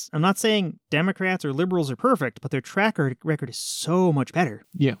 I'm not saying Democrats or liberals are perfect, but their track record is so much better.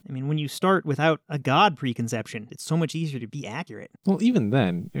 Yeah. I mean, when you start without a God preconception, it's so much easier to be accurate. Well, even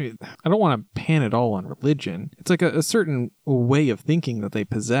then, I don't want to pan it all on religion. It's like a certain way of thinking that they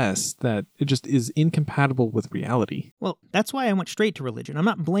possess that it just is incompatible with reality. Well, that's why I went straight to religion. I'm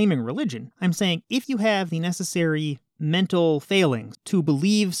not blaming religion. I'm saying if you have the necessary mental failings to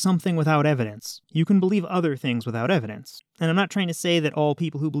believe something without evidence, you can believe other things without evidence. And I'm not trying to say that all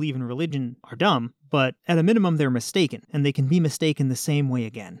people who believe in religion are dumb, but at a minimum they're mistaken, and they can be mistaken the same way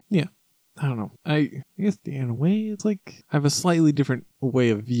again. Yeah. I don't know. I guess in a way, it's like I have a slightly different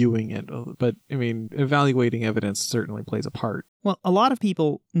way of viewing it. But, I mean, evaluating evidence certainly plays a part. Well, a lot of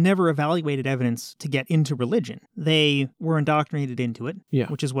people never evaluated evidence to get into religion. They were indoctrinated into it, Yeah.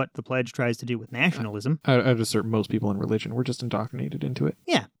 which is what the Pledge tries to do with nationalism. I'd assert most people in religion were just indoctrinated into it.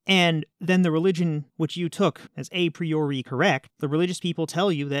 Yeah. And then the religion which you took as a priori correct, the religious people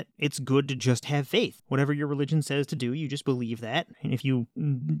tell you that it's good to just have faith. Whatever your religion says to do, you just believe that. And if you,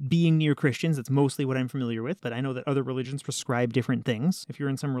 being near Christians, that's mostly what I'm familiar with, but I know that other religions prescribe different things. If you're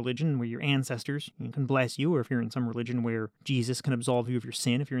in some religion where your ancestors can bless you, or if you're in some religion where Jesus can absolve you of your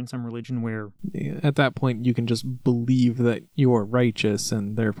sin, if you're in some religion where... At that point, you can just believe that you are righteous,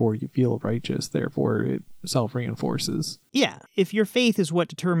 and therefore you feel righteous, therefore it self-reinforces. Yeah, if your faith is what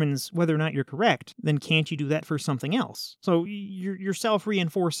determines whether or not you're correct, then can't you do that for something else? So you're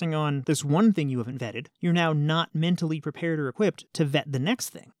self-reinforcing on this one thing you haven't vetted. You're now not mentally prepared or equipped to vet the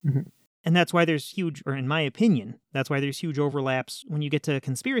next thing. Mm-hmm. And that's why there's huge, or in my opinion, that's why there's huge overlaps when you get to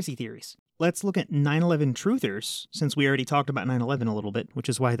conspiracy theories. Let's look at 9/11 truthers, since we already talked about 9/11 a little bit, which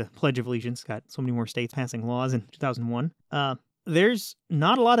is why the Pledge of Allegiance got so many more states passing laws in 2001. There's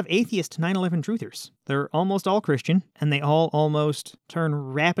not a lot of atheist 9/11 truthers. They're almost all Christian, and they all almost turn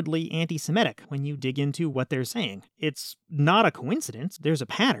rapidly anti-Semitic when you dig into what they're saying. It's not a coincidence. There's a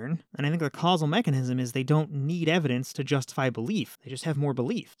pattern, and I think the causal mechanism is they don't need evidence to justify belief. They just have more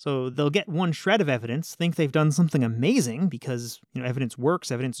belief. So they'll get one shred of evidence, think they've done something amazing because, evidence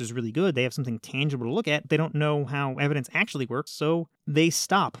works, evidence is really good, they have something tangible to look at. They don't know how evidence actually works, so they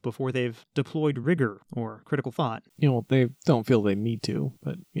stop before they've deployed rigor or critical thought. They don't feel they need to,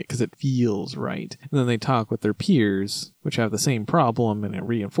 but because it feels right. And then they talk with their peers, which have the same problem, and it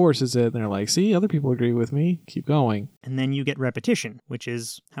reinforces it. And they're like, see, other people agree with me. Keep going. And then you get repetition, which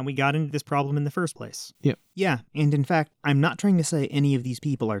is how we got into this problem in the first place. Yep. Yeah, and in fact, I'm not trying to say any of these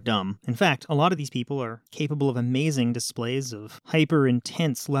people are dumb. In fact, a lot of these people are capable of amazing displays of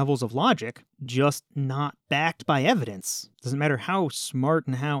hyper-intense levels of logic, just not backed by evidence. Doesn't matter how smart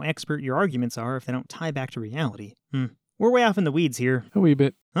and how expert your arguments are if they don't tie back to reality. We're way off in the weeds here. A wee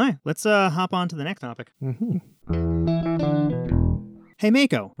bit. All right, let's hop on to the next topic. Mm-hmm. Hey,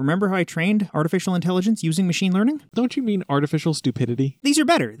 Mako, remember how I trained artificial intelligence using machine learning? Don't you mean artificial stupidity? These are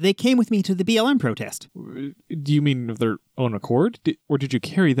better. They came with me to the BLM protest. Do you mean of their own accord? Or did you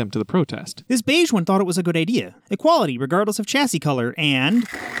carry them to the protest? This beige one thought it was a good idea. Equality, regardless of chassis color, and...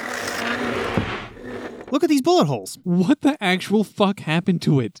 Look at these bullet holes. What the actual fuck happened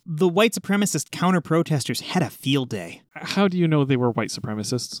to it? The white supremacist counter-protesters had a field day. How do you know they were white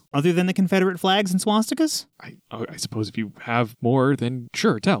supremacists? Other than the Confederate flags and swastikas? I suppose if you have more, then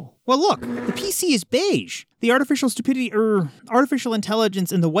sure, tell. Well, look, the PC is beige. The artificial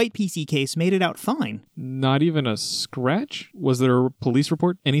intelligence in the white PC case made it out fine. Not even a scratch? Was there a police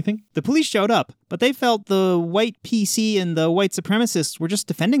report? Anything? The police showed up, but they felt the white PC and the white supremacists were just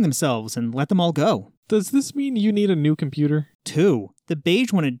defending themselves and let them all go. Does this mean you need a new computer? 2. The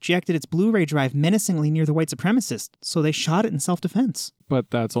beige one ejected its Blu-ray drive menacingly near the white supremacist, so they shot it in self-defense. But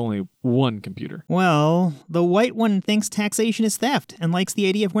that's only one computer. Well, the white one thinks taxation is theft and likes the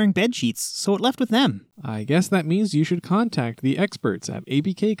idea of wearing bedsheets, so it left with them. I guess that means you should contact the experts at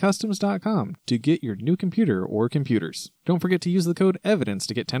abkcustoms.com to get your new computer or computers. Don't forget to use the code EVIDENCE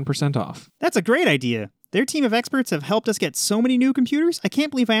to get 10% off. That's a great idea. Their team of experts have helped us get so many new computers, I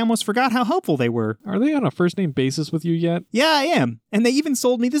can't believe I almost forgot how helpful they were. Are they on a first-name basis with you yet? Yeah, I am. And they even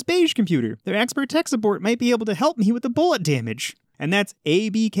sold me this beige computer. Their expert tech support might be able to help me with the bullet damage. And that's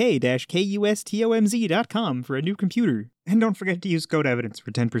abk-customz.com for a new computer. And don't forget to use code EVIDENCE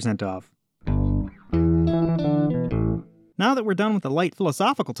for 10% off. Now that we're done with the light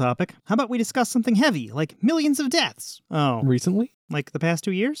philosophical topic, how about we discuss something heavy, like millions of deaths? Oh. Recently? Like the past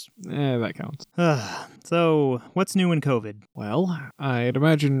 2 years? That counts. So, what's new in COVID? Well, I'd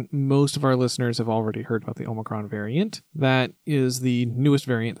imagine most of our listeners have already heard about the Omicron variant. That is the newest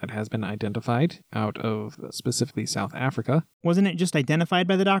variant that has been identified out of specifically South Africa. Wasn't it just identified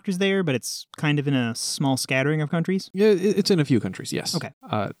by the doctors there, but it's kind of in a small scattering of countries? Yeah, it's in a few countries, yes. Okay.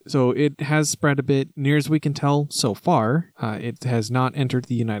 So it has spread a bit. Near as we can tell so far, it has not entered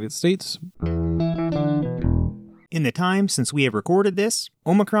the United States. In the time since we have recorded this,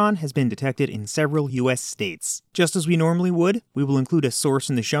 Omicron has been detected in several U.S. states. Just as we normally would, we will include a source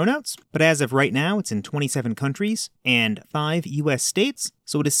in the show notes, but as of right now, it's in 27 countries and 5 U.S. states,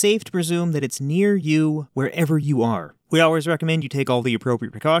 so it is safe to presume that it's near you wherever you are. We always recommend you take all the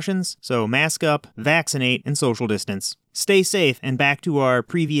appropriate precautions, so mask up, vaccinate, and social distance. Stay safe, and back to our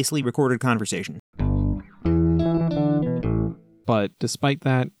previously recorded conversation. But despite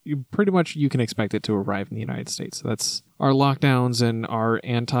that, you can expect it to arrive in the United States. That's our lockdowns and our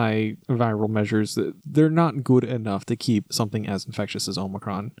antiviral measures. They're not good enough to keep something as infectious as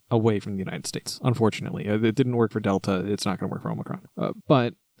Omicron away from the United States. Unfortunately, it didn't work for Delta. It's not going to work for Omicron.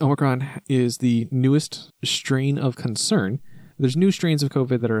 But Omicron is the newest strain of concern. There's new strains of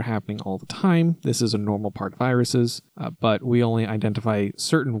COVID that are happening all the time. This is a normal part of viruses, but we only identify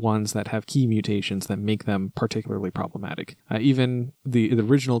certain ones that have key mutations that make them particularly problematic. Even the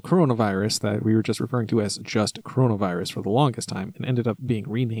original coronavirus that we were just referring to as just coronavirus for the longest time and ended up being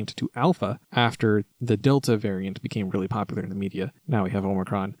renamed to Alpha after the Delta variant became really popular in the media. Now we have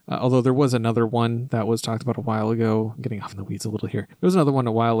Omicron. Although there was another one that was talked about a while ago. I'm getting off in the weeds a little here. There was another one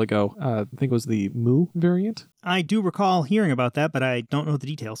a while ago. I think it was the Mu variant. I do recall hearing about that, but I don't know the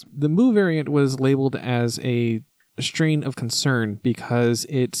details. The Mu variant was labeled as a strain of concern because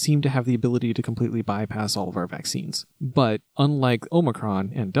it seemed to have the ability to completely bypass all of our vaccines. But unlike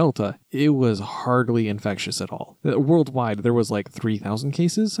Omicron and Delta, it was hardly infectious at all. Worldwide, there was like 3,000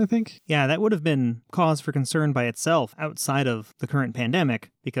 cases, I think. Yeah, that would have been cause for concern by itself outside of the current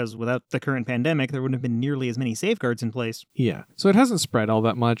pandemic, because without the current pandemic, there wouldn't have been nearly as many safeguards in place. Yeah, so it hasn't spread all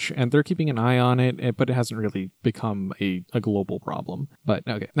that much, and they're keeping an eye on it, but it hasn't really become a global problem. But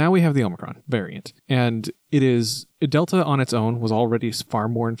okay, now we have the Omicron variant, and it is Delta on its own was already far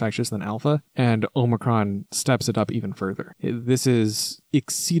more infectious than Alpha, and Omicron steps it up even further. This is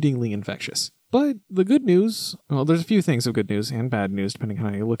exceedingly infectious. But the good news, well, there's a few things of good news and bad news depending on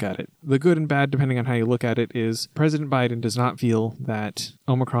how you look at it. The good and bad, depending on how you look at it, is President Biden does not feel that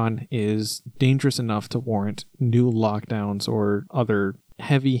Omicron is dangerous enough to warrant new lockdowns or other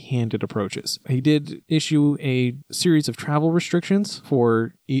heavy-handed approaches. He did issue a series of travel restrictions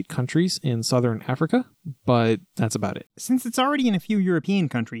for 8 countries in southern Africa, but that's about it. Since it's already in a few European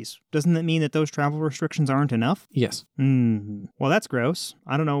countries, doesn't that mean that those travel restrictions aren't enough? Yes. Well, that's gross.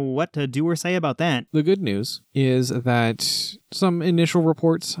 I don't know what to do or say about that. The good news is that some initial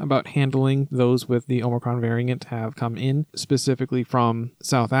reports about handling those with the Omicron variant have come in, specifically from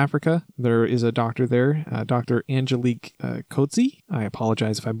South Africa. There is a doctor there, Dr. Angelique Coetzee. I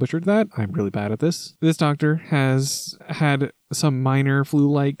apologize if I butchered that. I'm really bad at this. This doctor has had some minor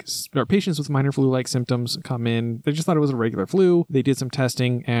flu-like, or patients with minor flu-like symptoms come in. They just thought it was a regular flu. They did some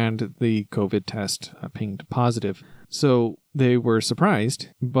testing, and the COVID test pinged positive. So they were surprised,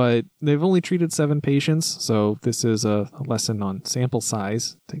 but they've only treated 7 patients, so this is a lesson on sample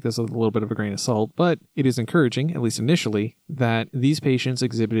size. Take this with a little bit of a grain of salt, but it is encouraging, at least initially, that these patients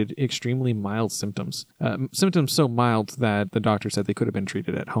exhibited extremely mild symptoms. Symptoms so mild that the doctor said they could have been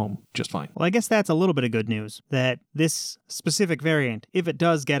treated at home just fine. Well, I guess that's a little bit of good news, that this specific variant, if it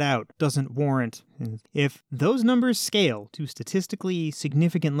does get out, doesn't warrant. If those numbers scale to statistically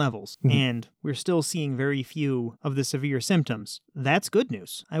significant levels, and we're still seeing very few of the severe symptoms, that's good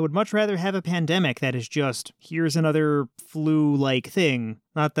news. I would much rather have a pandemic that is just, here's another flu-like thing.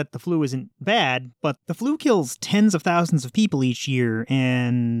 Not that the flu isn't bad, but the flu kills tens of thousands of people each year,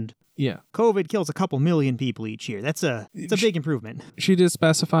 and Yeah. COVID kills a couple million people each year. It's a big improvement. She did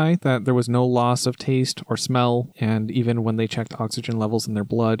specify that there was no loss of taste or smell, and even when they checked oxygen levels in their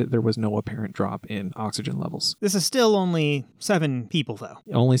blood, there was no apparent drop in oxygen levels. This is still only 7 people, though.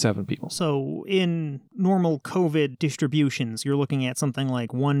 Only 7 people. So in normal COVID distributions, you're looking at something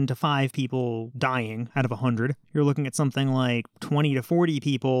like 1 to 5 people dying out of 100. You're looking at something like 20 to 40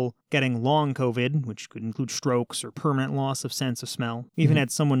 people getting long COVID, which could include strokes or permanent loss of sense of smell. We even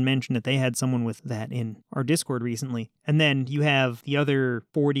had someone mention that they had someone with that in our Discord recently. And then you have the other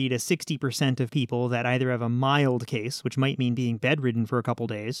 40 to 60% of people that either have a mild case, which might mean being bedridden for a couple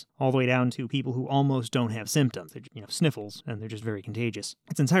days, all the way down to people who almost don't have symptoms. They're, sniffles, and they're just very contagious.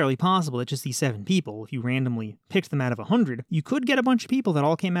 It's entirely possible that just these 7 people, if you randomly picked them out of 100, you could get a bunch of people that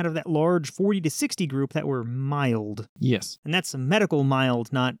all came out of that large 40 to 60 group that were mild. Yes. And that's a medical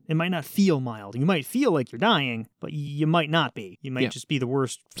mild, it might not feel mild. You might feel like you're dying, but you might not be. You might just be the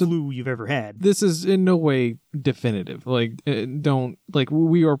worst flu you've ever had. This is in no way definitive.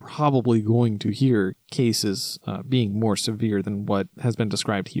 We are probably going to hear cases being more severe than what has been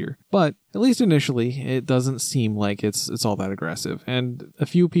described here. But at least initially, it doesn't seem like it's all that aggressive. And a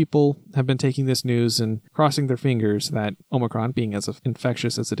few people have been taking this news and crossing their fingers that Omicron, being as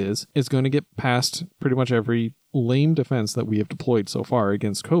infectious as it is going to get past pretty much every lame defense that we have deployed so far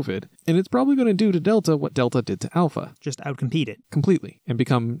against COVID. And it's probably going to do to Delta what Delta did to Alpha. Just outcompete it. Completely. And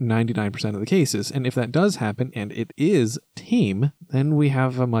become 99% of the cases. And if that does happen, and it is tame, then we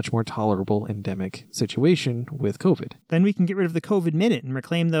have a much more tolerable endemic situation with COVID. Then we can get rid of the COVID minute and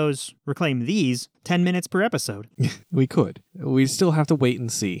reclaim these 10 minutes per episode. We could. We still have to wait and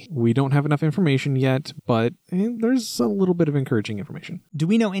see. We don't have enough information yet, but there's a little bit of encouraging information. Do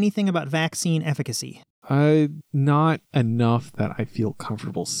we know anything about vaccine efficacy? Not enough that I feel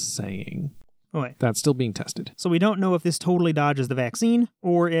comfortable saying. Oh, wait. That's still being tested. So we don't know if this totally dodges the vaccine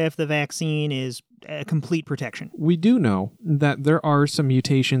or if the vaccine is a complete protection. We do know that there are some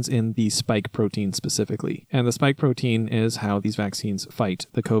mutations in the spike protein specifically. And the spike protein is how these vaccines fight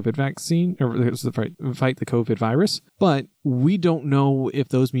the COVID vaccine, or fight the COVID virus. But we don't know if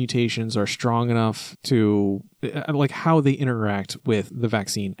those mutations are strong enough to, how they interact with the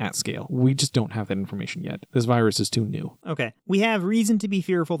vaccine at scale. We just don't have that information yet. This virus is too new. Okay. We have reason to be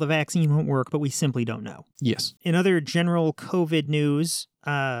fearful the vaccine won't work, but we simply don't know. Yes. In other general COVID news,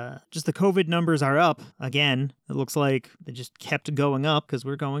 just the COVID numbers are up again. It looks like they just kept going up because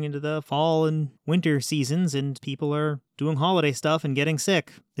we're going into the fall and winter seasons and people are doing holiday stuff and getting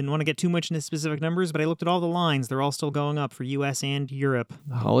sick. Didn't want to get too much into specific numbers, but I looked at all the lines. They're all still going up for US and Europe.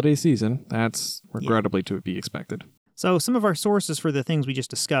 The holiday season, that's regrettably to be expected. So some of our sources for the things we just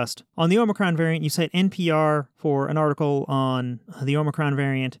discussed. On the Omicron variant, you cite NPR for an article on the Omicron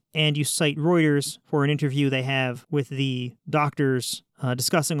variant, and you cite Reuters for an interview they have with the doctors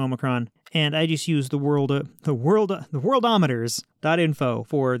discussing Omicron. And I just use the worldometers.info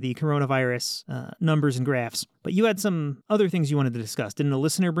for the coronavirus numbers and graphs. But you had some other things you wanted to discuss. Didn't a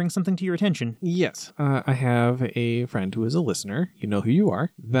listener bring something to your attention? Yes. I have a friend who is a listener, you know who you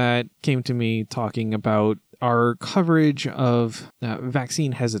are, that came to me talking about our coverage of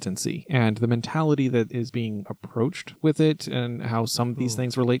vaccine hesitancy and the mentality that is being approached with it and how some of these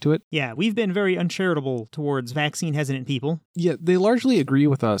things relate to it. Yeah, we've been very uncharitable towards vaccine hesitant people. Yeah, they largely agree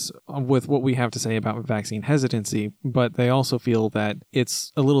with us with what we have to say about vaccine hesitancy, but they also feel that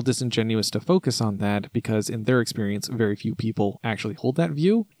it's a little disingenuous to focus on that because in their experience, very few people actually hold that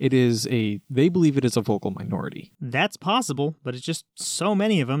view. They believe it is a vocal minority. That's possible, but it's just so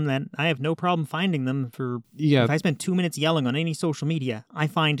many of them that I have no problem finding them if I spend 2 minutes yelling on any social media, I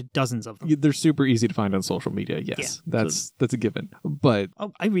find dozens of them. They're super easy to find on social media, yes. Yeah, that's a given. But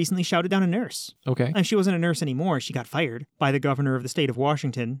I recently shouted down a nurse. okay. And she wasn't a nurse anymore. She got fired by the governor of the state of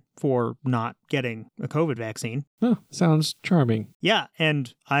Washington for not getting a COVID vaccine. Oh, sounds charming. Yeah,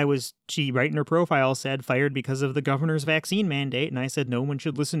 and she right in her profile said fired because of the governor's vaccine mandate, and I said no one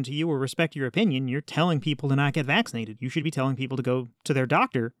should listen to you or respect your opinion. You're telling people to not get vaccinated. You should be telling people to go to their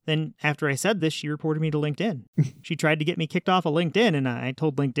doctor. Then after I said this, she reported me to LinkedIn. She tried to get me kicked off of LinkedIn, and I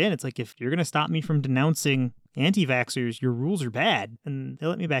told LinkedIn, it's like, if you're going to stop me from denouncing anti-vaxxers, your rules are bad. And they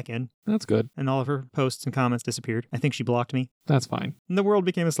let me back in. That's good. And all of her posts and comments disappeared. I think she blocked me. That's fine. And the world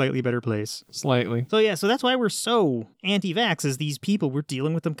became a slightly better place. Slightly. So that's why we're so anti-vax, is these people, we're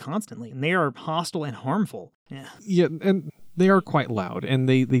dealing with them constantly. And they are hostile and harmful. Yeah, and they are quite loud, and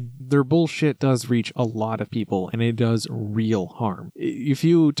their bullshit does reach a lot of people, and it does real harm. If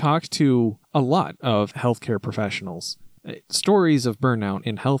you talk to a lot of healthcare professionals, stories of burnout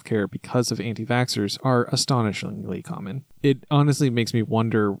in healthcare because of anti-vaxxers are astonishingly common. It honestly makes me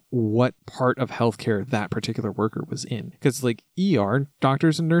wonder what part of healthcare that particular worker was in. Because, ER,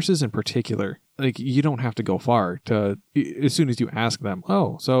 doctors and nurses in particular, you don't have to go far to, as soon as you ask them,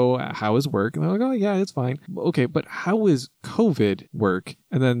 oh, so how is work? And they're like, oh, yeah, it's fine. Okay, but how is COVID work?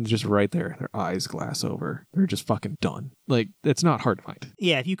 And then just right there, their eyes glass over. They're just fucking done. It's not hard to find.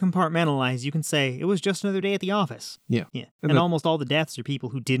 Yeah, if you compartmentalize, you can say, it was just another day at the office. Yeah. And almost all the deaths are people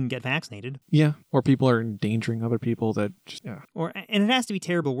who didn't get vaccinated. Yeah, or people are endangering other people that just, yeah. And it has to be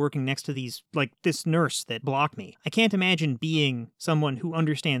terrible working next to these, this nurse that blocked me. I can't imagine being someone who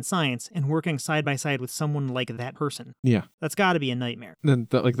understands science and working side by side with someone like that person. Yeah. That's got to be a nightmare. Then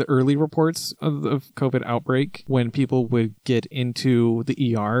the early reports of COVID outbreak, when people would get into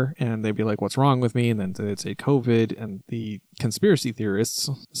the ER and they'd be like, what's wrong with me? And then they'd say COVID, and the conspiracy theorists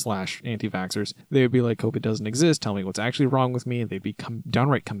 / anti-vaxxers, they would be like, COVID doesn't exist. Tell me what's actually wrong with me. And they'd be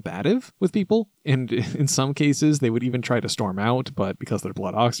downright combative with people. And in some cases, they would even try to storm out, but because their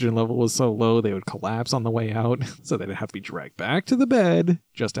blood oxygen level was so low, they would collapse on the way out. So they'd have to be dragged back to the bed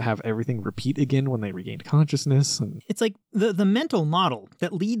just to have everything repeat again when they regained consciousness. And it's like the mental model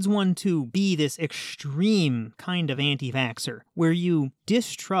that leads one to be this extreme kind of anti-vaxxer, where you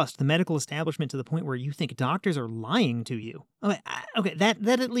distrust the medical establishment to the point where you think doctors are lying to you. Okay, that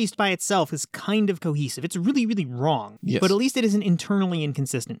at least by itself is kind of cohesive. It's really, really wrong. Yes. But at least it isn't internally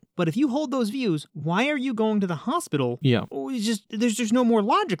inconsistent. But if you hold those views, why are you going to the hospital? Yeah. There's just no more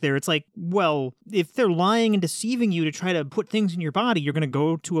logic there. It's like, well, if they're lying and deceiving you to try to put things in your body, you're going to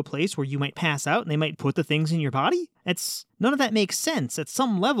go to a place where you might pass out and they might put the things in your body? None of that makes sense. At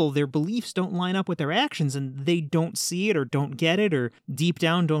some level, their beliefs don't line up with their actions, and they don't see it or don't get it or deep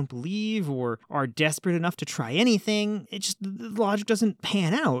down don't believe or are desperate enough to try anything. The logic doesn't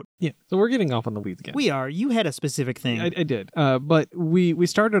pan out. Yeah, so we're getting off on the weeds again. We are. You had a specific thing. I did. But we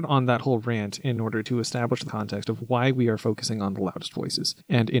started on that whole rant in order to establish the context of why we are focusing on the loudest voices.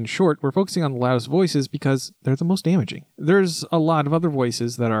 And in short, we're focusing on the loudest voices because they're the most damaging. There's a lot of other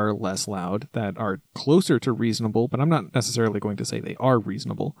voices that are less loud, that are closer to reasonable, but I'm not necessarily going to say they are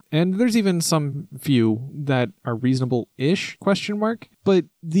reasonable. And there's even some few that are reasonable-ish, ? But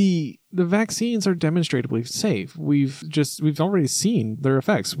the vaccines are demonstrably safe. We've already seen their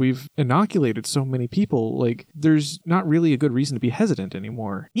effects. We've inoculated so many people. There's not really a good reason to be hesitant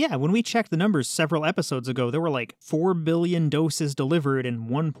anymore. Yeah, when we checked the numbers several episodes ago, there were 4 billion doses delivered and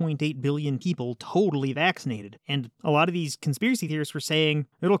 1.8 billion people totally vaccinated. And a lot of these conspiracy theorists were saying,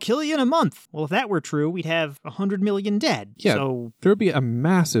 it'll kill you in a month. Well, if that were true, we'd have 100 million dead. Yeah, so there would be a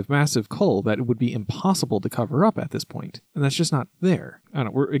massive, massive cull that would be impossible to cover up at this point. And that's just not there. I don't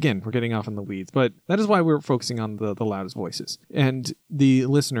know, we're getting off in the weeds, but that is why we're focusing on the loudest voices. And the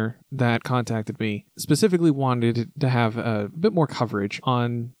listener that contacted me specifically wanted to have a bit more coverage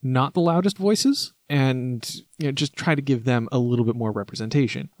on not the loudest voices, and just try to give them a little bit more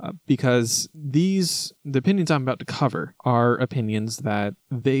representation, because the opinions I'm about to cover are opinions that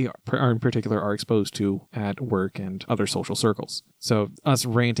they are in particular are exposed to at work and other social circles. So us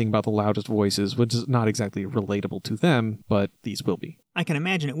ranting about the loudest voices was not exactly relatable to them, but these will be. I can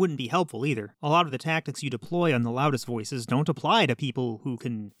imagine it wouldn't be helpful either. A lot of the tactics you deploy on the loudest voices don't apply to people who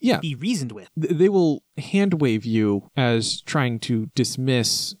can be reasoned with. They will hand wave you as trying to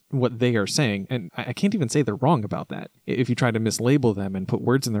dismiss what they are saying. And I can't even say they're wrong about that. If you try to mislabel them and put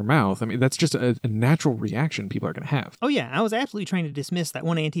words in their mouth, I mean, that's just a natural reaction people are going to have. Oh, yeah. I was absolutely trying to dismiss that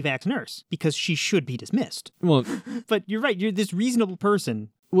one anti-vax nurse because she should be dismissed. Well, but you're right. You're this reasonable person.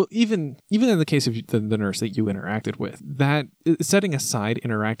 Well, even in the case of the nurse that you interacted with, that setting aside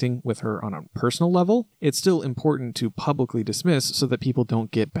interacting with her on a personal level, it's still important to publicly dismiss so that people don't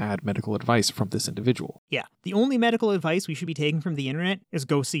get bad medical advice from this individual. Yeah. The only medical advice we should be taking from the internet is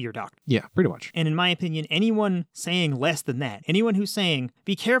go see your doctor. Yeah, pretty much. And in my opinion, anyone saying less than that, anyone who's saying,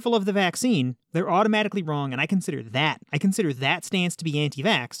 be careful of the vaccine, they're automatically wrong, and I consider that stance to be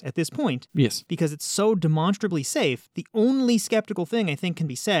anti-vax at this point. Yes. Because it's so demonstrably safe. The only skeptical thing I think can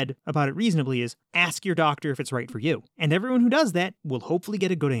be said about it reasonably is ask your doctor if it's right for you. And everyone who does that will hopefully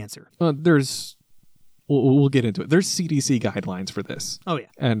get a good answer. We'll get into it. There's CDC guidelines for this. Oh, yeah.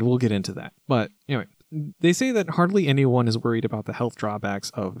 And we'll get into that. But anyway, they say that hardly anyone is worried about the health drawbacks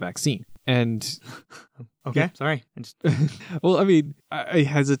of vaccine. And okay, yeah. Sorry. Well, I mean, I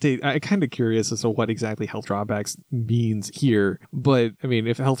hesitate. I'm kind of curious as to what exactly health drawbacks means here. But I mean,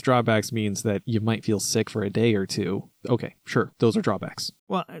 if health drawbacks means that you might feel sick for a day or two, okay, sure, those are drawbacks.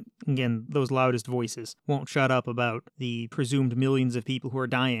 Well, again, those loudest voices won't shut up about the presumed millions of people who are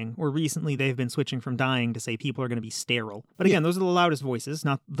dying, or recently they've been switching from dying to say people are going to be sterile. But again, those are the loudest voices,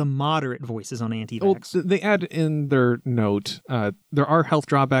 not the moderate voices on anti-vax. Well, they add in their note, there are health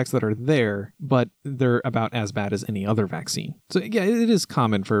drawbacks that are there, but they're about as bad as any other vaccine. So yeah, it is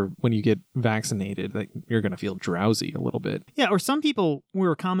common for when you get vaccinated that you're going to feel drowsy a little bit. Yeah, or some people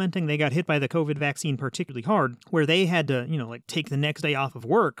were commenting they got hit by the COVID vaccine particularly hard, where they had to, take the next day off of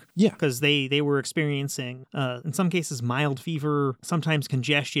work. Yeah. Because they were experiencing, in some cases, mild fever, sometimes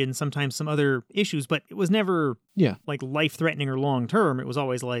congestion, sometimes some other issues, but it was never like life-threatening or long-term. It was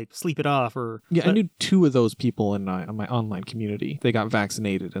always like sleep it off or... Yeah, I knew two of those people in my online community. They got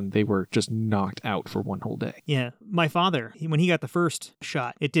vaccinated and they were just knocked out for one whole day. Yeah. My father, when he got the first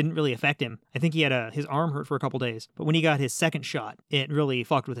shot, it didn't really affect him. I think he had his arm hurt for a couple days, but when he got his second shot, it really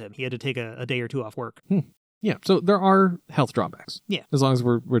fucked with him. He had to take a day or two off work. Yeah, so there are health drawbacks. Yeah. As long as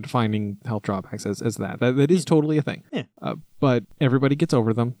we're defining health drawbacks as that. That is totally a thing. Yeah. But everybody gets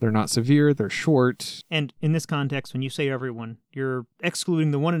over them. They're not severe. They're short. And in this context, when you say everyone, you're excluding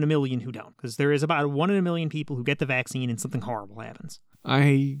the 1 in a million who don't. Because there is about 1 in a million people who get the vaccine and something horrible happens.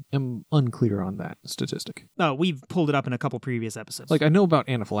 I am unclear on that statistic. Oh, we've pulled it up in a couple previous episodes. Like, I know about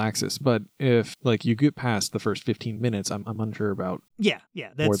anaphylaxis, but if, you get past the first 15 minutes, I'm unsure about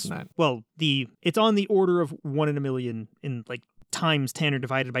that's, more than that. Well, it's on the order of 1 in a million in, times 10 or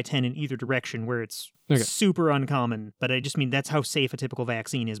divided by 10 in either direction, where it's super uncommon. But I just mean that's how safe a typical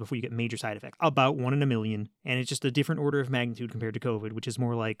vaccine is before you get major side effects. About 1 in a million. And it's just a different order of magnitude compared to COVID, which is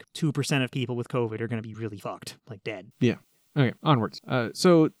more like 2% of people with COVID are going to be really fucked, dead. Yeah. Okay, onwards.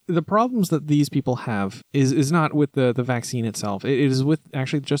 So the problems that these people have is not with the vaccine itself. It is with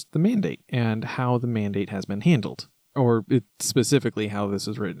actually just the mandate and how the mandate has been handled. Or specifically how this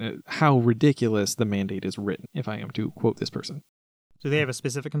is written, how ridiculous the mandate is written, if I am to quote this person. Do they have a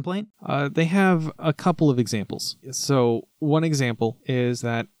specific complaint? They have a couple of examples. So one example is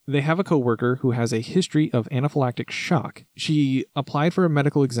that they have a coworker who has a history of anaphylactic shock. She applied for a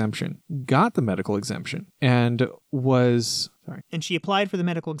medical exemption, got the medical exemption, and And she applied for the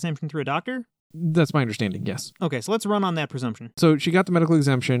medical exemption through a doctor? That's my understanding, yes. Okay, so let's run on that presumption. So she got the medical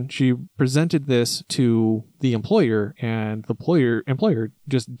exemption. She presented this to the employer, and the employer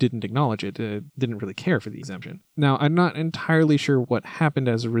just didn't acknowledge it, didn't really care for the exemption. Now, I'm not entirely sure what happened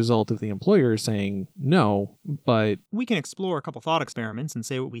as a result of the employer saying no, but... We can explore a couple thought experiments and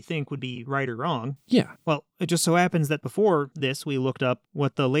say what we think would be right or wrong. Yeah. Well, it just so happens that before this, we looked up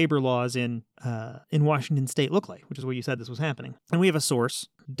what the labor laws in Washington state look like, which is where you said this was happening. And we have a source,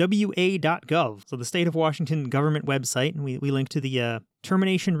 wa.gov, so the state of Washington government website, and we link to the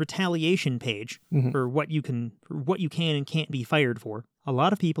termination retaliation page for what you can and can't be fired for. A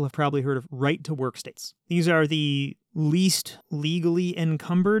lot of people have probably heard of right-to-work states. These are the least legally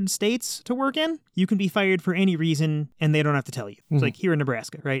encumbered states to work in. You can be fired for any reason, and they don't have to tell you. It's like here in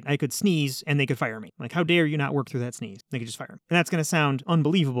Nebraska, right? I could sneeze, and they could fire me. How dare you not work through that sneeze? They could just fire me. And that's going to sound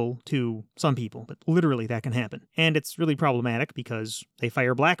unbelievable to some people, but literally that can happen. And it's really problematic because they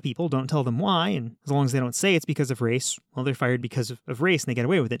fire black people, don't tell them why, and as long as they don't say it's because of race, well, they're fired because of race, and they get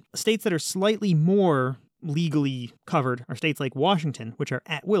away with it. States that are slightly more legally covered are states like Washington, which are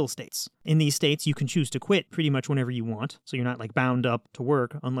at-will states. In these states, you can choose to quit pretty much whenever you want, so you're not like bound up to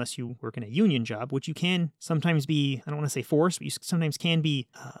work unless you work in a union job, which you can sometimes be, I don't want to say forced, but you sometimes can be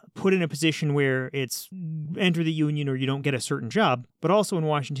put in a position where it's enter the union or you don't get a certain job. But also in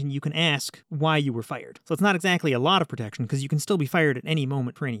Washington, you can ask why you were fired. So it's not exactly a lot of protection because you can still be fired at any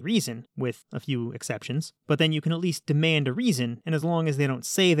moment for any reason, with a few exceptions. But then you can at least demand a reason, and as long as they don't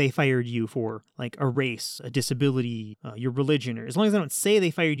say they fired you for like a race, a disability, your religion, or as long as they don't say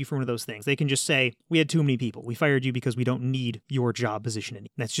they fired you for one of those things, they can just say, we had too many people. We fired you because we don't need your job position anymore.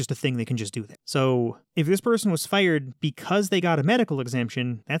 That's just a thing they can just do there. So if this person was fired because they got a medical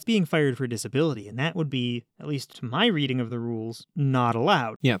exemption, that's being fired for disability, and that would be, at least to my reading of the rules, not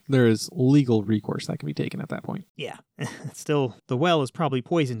allowed. Yeah, there is legal recourse that can be taken at that point. Yeah. Still, the well is probably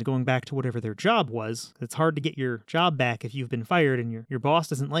poisoned going back to whatever their job was. It's hard to get your job back if you've been fired and your boss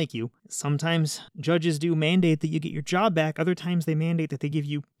doesn't like you. Sometimes judges do mandate that you get your job back. Other times they mandate that they give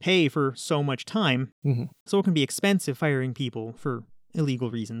you pay for so much time. Mm-hmm. So it can be expensive firing people for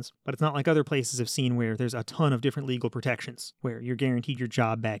illegal reasons, but it's not like other places have seen where there's a ton of different legal protections, where you're guaranteed your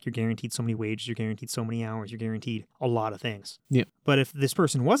job back, you're guaranteed so many wages, you're guaranteed so many hours, you're guaranteed a lot of things. Yeah. But if this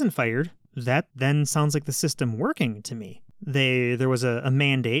person wasn't fired, that then sounds like the system working to me. There was a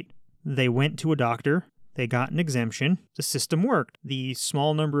mandate, they went to a doctor, they got an exemption, the system worked. The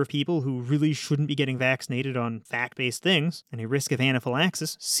small number of people who really shouldn't be getting vaccinated on fact-based things, and a risk of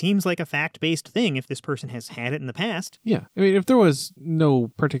anaphylaxis seems like a fact-based thing if this person has had it in the past. Yeah, I mean, if there was no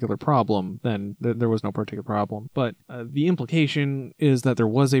particular problem, then there was no particular problem. But the implication is that there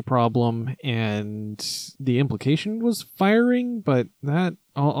was a problem, and the implication was firing, but that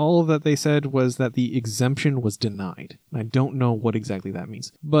all that they said was that the exemption was denied. I don't know what exactly that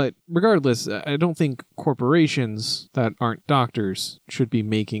means. But regardless, I don't think corporations that aren't doctors should be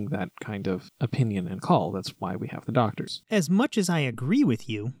making that kind of opinion and call. That's why we have the doctors. As much as I agree with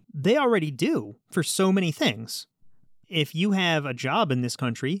you, they already do for so many things. If you have a job in this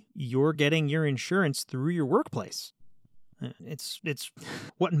country, you're getting your insurance through your workplace. It's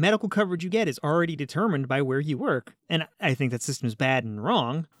what medical coverage you get is already determined by where you work. And I think that system is bad and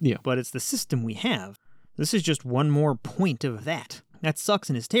wrong, Yeah. but it's the system we have. This is just one more point of that. That sucks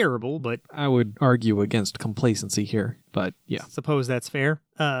and is terrible, but I would argue against complacency here, but yeah. suppose that's fair.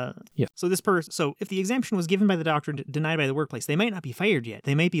 Yeah. So if the exemption was given by the doctor and denied by the workplace, they might not be fired yet.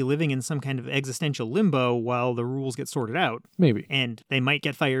 They might be living in some kind of existential limbo while the rules get sorted out. Maybe. And they might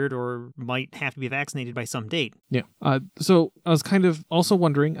get fired or might have to be vaccinated by some date. Yeah. So I was kind of also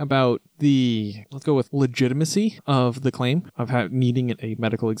wondering about let's go with legitimacy of the claim of needing a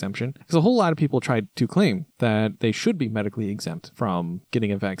medical exemption. Because a whole lot of people tried to claim that they should be medically exempt from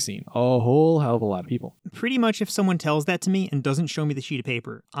getting a vaccine. A whole hell of a lot of people. Pretty much if someone tells that to me and doesn't show me the sheet of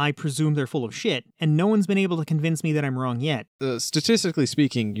paper, I presume they're full of shit, and no one's been able to convince me that I'm wrong yet. Statistically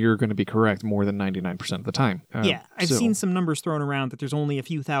speaking, you're going to be correct more than 99% of the time. Yeah, I've seen some numbers thrown around that there's only a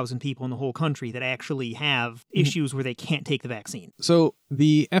few thousand people in the whole country that actually have issues where they can't take the vaccine. So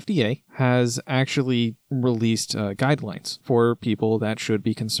the FDA has actually released guidelines for people that should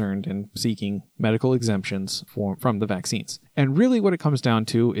be concerned in seeking medical exemptions from the vaccines. And really what it comes down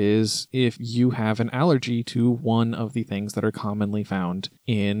to is if you have an allergy to one of the things that are commonly found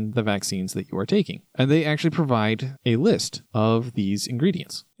in the vaccines that you are taking. And they actually provide a list of these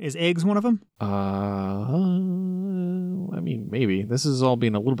ingredients. Is eggs one of them? I mean, maybe. This is all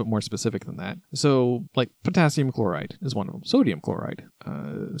being a little bit more specific than that. So, like, potassium chloride is one of them. Sodium chloride.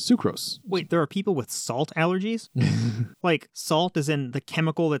 Sucrose. Wait, there are people with salt allergies? Like, salt is in the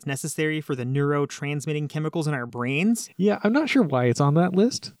chemical that's necessary for the neurotransmitting chemicals in our brains? Yeah, I'm not sure why it's on that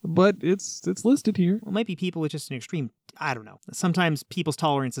list, but it's listed here. Well, it might be people with just an extreme, I don't know. Sometimes people's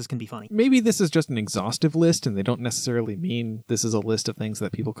tolerances can be funny. Maybe this is just an exhaustive list, and they don't necessarily mean this is a list of things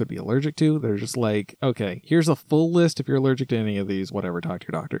that people could be allergic to. They're just like, okay, here's a full list. If you're allergic to any of these, whatever, talk to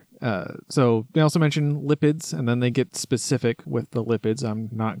your doctor. So they also mention lipids, and then they get specific with the lipids. I'm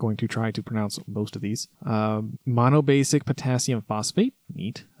not going to try to pronounce most of these. Monobasic potassium phosphate,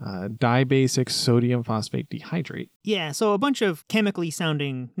 neat. Dibasic sodium phosphate dehydrate. Yeah, so a bunch of chemically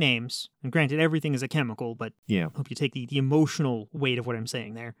sounding names. And granted, everything is a chemical, but Yeah. I hope you take the emotional weight of what I'm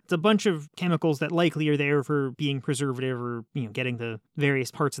saying there. It's a bunch of chemicals that likely are there for being preservative or, getting the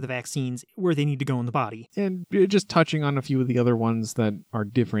various parts of the vaccines where they need to go in the body. And just touching on a few of the other ones that are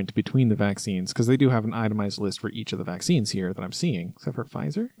different between the vaccines, because they do have an itemized list for each of the vaccines here that I'm seeing, except for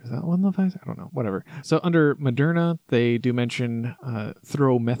Pfizer. Is that one the Pfizer? I don't know. Whatever. So under Moderna, they do mention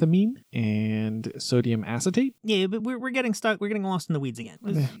thromethamine and sodium acetate. Yeah, but we're getting stuck. We're getting lost in the weeds again.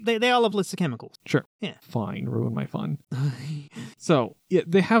 They all have lists of chemicals. Sure. Yeah. Fine. Ruin my fun. So, yeah,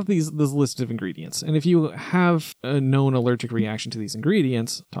 they have this list of ingredients. And if you have a known allergic reaction to these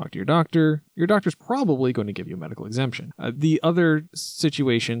ingredients, talk to your doctor. Your doctor's probably going to give you a medical exemption. The other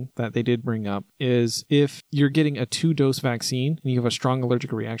situation that they did bring up is if you're getting a 2-dose vaccine and you have a strong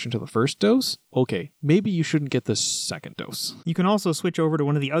allergic reaction to the first dose, okay, maybe you shouldn't get the second dose. You can also switch over to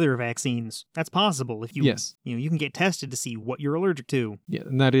one of the other vaccines. That's possible if you, Yes. you can get tested to see what you're allergic to. Yeah,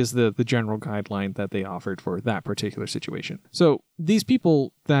 and that is the general guideline that they offered for that particular situation. So these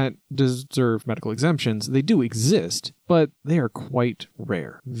people that deserve medical exemptions, they do exist, but they are quite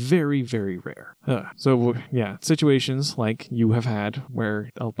rare. Very, very rare. So, yeah, situations like you have had where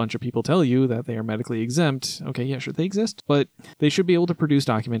a bunch of people tell you that they are medically exempt. Okay, yeah, sure, they exist, but they should be able to produce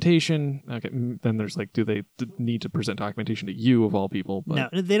documentation. Okay, then there's like, do they need to present documentation to you of all people? But...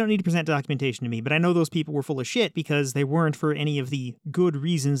 No, they don't need to present documentation to me, but I know those people were full of shit because they weren't for any of the good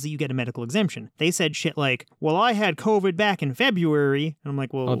reasons that you get a medical exemption. They said shit like, well, I had COVID back in February. And I'm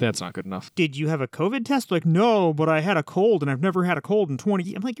like, well... Oh, that's not good enough. Did you have a COVID test? Like, no, but I had a cold and I've never had a cold in 20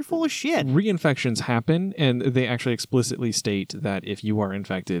 years. I'm like, you're full of shit. Reinfections happen, and they actually explicitly state that if you are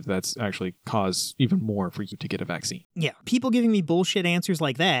infected, that's actually cause even more for you to get a vaccine. Yeah, people giving me bullshit answers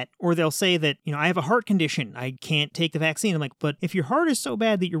like that, or they'll say that, I have a heart condition, I can't take the vaccine. I'm like, but if your heart is so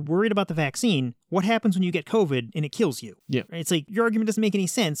bad that you're worried about the vaccine, what happens when you get COVID and it kills you? Yeah. It's like, your argument doesn't make any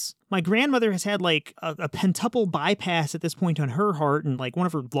sense. My grandmother has had like a pentuple bypass at this point on her heart, and like one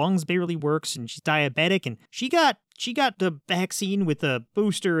of her lungs barely works, and she's diabetic, and she got the vaccine with the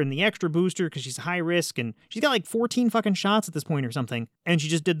booster and the extra booster because she's high risk, and she's got like 14 fucking shots at this point or something, and she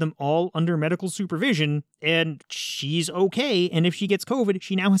just did them all under medical supervision, and she's okay, and if she gets COVID,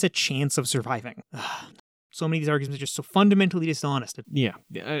 she now has a chance of surviving. So many of these arguments are just so fundamentally dishonest. Yeah,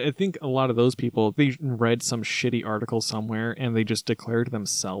 I think a lot of those people, they read some shitty article somewhere and they just declared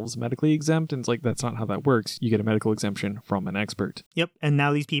themselves medically exempt. And it's like, that's not how that works. You get a medical exemption from an expert. Yep, and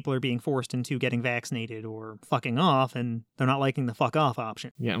now these people are being forced into getting vaccinated or fucking off, and they're not liking the fuck off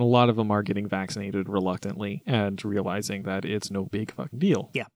option. Yeah, and a lot of them are getting vaccinated reluctantly and realizing that it's no big fucking deal.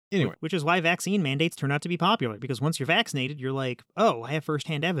 Yeah. Anyway. Which is why vaccine mandates turn out to be popular, because once you're vaccinated, you're like, oh, I have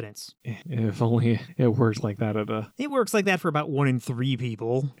firsthand evidence. If only it worked like that It works like that for about 1 in 3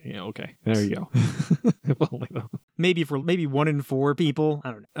 people. Yeah, okay. There you go. If only, though. Maybe 1 in 4 people.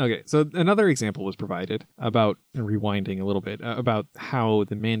 I don't know. Okay, so another example was provided about, rewinding a little bit, about how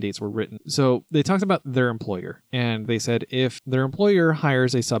the mandates were written. So they talked about their employer, and they said if their employer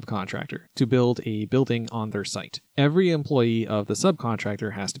hires a subcontractor to build a building on their site, every employee of the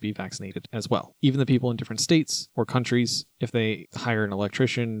subcontractor has to be vaccinated as well. Even the people in different states or countries, if they hire an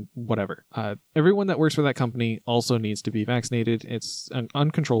electrician, whatever. Everyone that works for that company also needs to be vaccinated. It's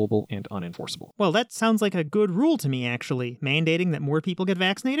uncontrollable and unenforceable. Well, that sounds like a good rule to me, actually. Mandating that more people get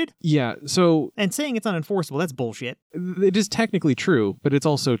vaccinated? Yeah, so... And saying it's unenforceable, that's bullshit. It is technically true, but it's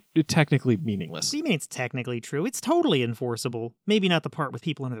also technically meaningless. What do you mean it's technically true? It's totally enforceable. Maybe not the part with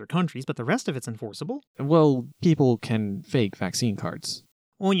people in other countries, but the rest of it's enforceable. Well, people can fake vaccine cards.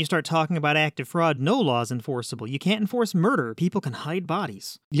 When you start talking about active fraud, no law is enforceable. You can't enforce murder. People can hide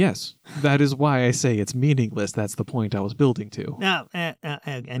bodies. Yes, that is why I say it's meaningless. That's the point I was building to. No,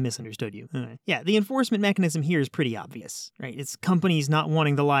 I misunderstood you. Yeah, the enforcement mechanism here is pretty obvious, right? It's companies not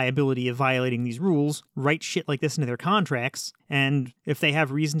wanting the liability of violating these rules, write shit like this into their contracts, and if they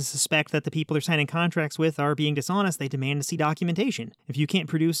have reason to suspect that the people they're signing contracts with are being dishonest, they demand to see documentation. If you can't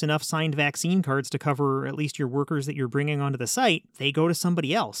produce enough signed vaccine cards to cover at least your workers that you're bringing onto the site, they go to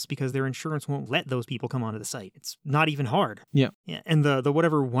somebody else because their insurance won't let those people come onto the site. It's not even hard. Yeah. And the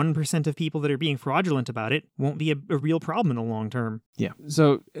whatever 1% of people that are being fraudulent about it won't be a real problem in the long term. Yeah.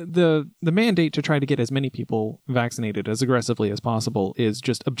 So the mandate to try to get as many people vaccinated as aggressively as possible is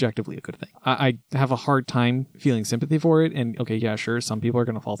just objectively a good thing. I have a hard time feeling sympathy for it. And okay, yeah, sure, some people are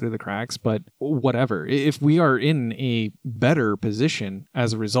going to fall through the cracks, but whatever. If we are in a better position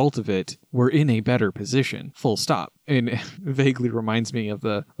as a result of it, we're in a better position. Full stop. And it vaguely reminds me of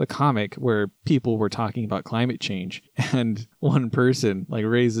the comic where people were talking about climate change and one person like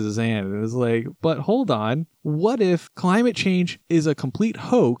raises his hand and is like, but hold on, what if climate change is a complete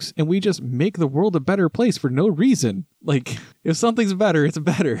hoax and we just make the world a better place for no reason? Like, if something's better, it's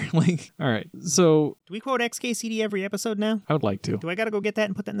better. Like, all right. So... Do we quote XKCD every episode now? I would like to. Do I got to go get that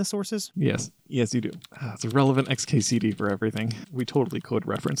and put that in the sources? Yes. Yes, you do. It's a relevant XKCD for everything. We totally could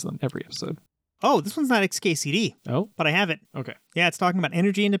reference them every episode. Oh, this one's not XKCD. Oh? But I have it. Okay. Yeah, it's talking about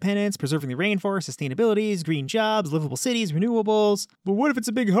energy independence, preserving the rainforest, sustainabilities, green jobs, livable cities, renewables. But what if it's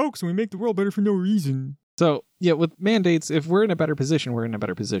a big hoax and we make the world better for no reason? So, yeah, with mandates, if we're in a better position, we're in a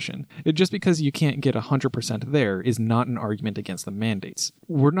better position. Just because you can't get 100% there is not an argument against the mandates.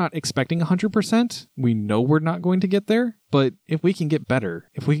 We're not expecting 100%. We know we're not going to get there. But if we can get better,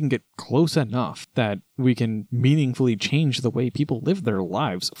 if we can get close enough that we can meaningfully change the way people live their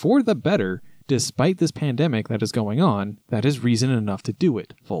lives for the better, despite this pandemic that is going on, that is reason enough to do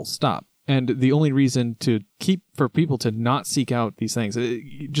it. Full stop. And the only reason for people to not seek out these things,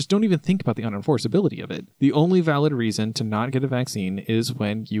 just don't even think about the unenforceability of it. The only valid reason to not get a vaccine is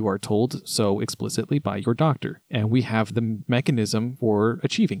when you are told so explicitly by your doctor. And we have the mechanism for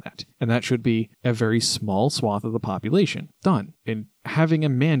achieving that. And that should be a very small swath of the population. Done. And having a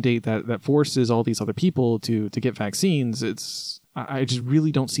mandate that forces all these other people to get vaccines, I just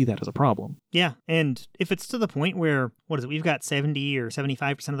really don't see that as a problem. Yeah, and if it's to the point where, we've got 70 or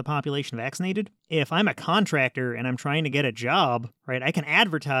 75% of the population vaccinated, if I'm a contractor and I'm trying to get a job, right, I can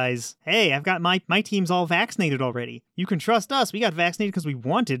advertise, hey, I've got my team's all vaccinated already. You can trust us. We got vaccinated because we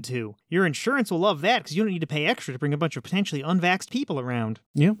wanted to. Your insurance will love that because you don't need to pay extra to bring a bunch of potentially unvaxxed people around.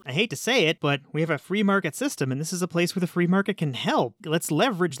 Yeah. I hate to say it, but we have a free market system, and this is a place where the free market can help. Let's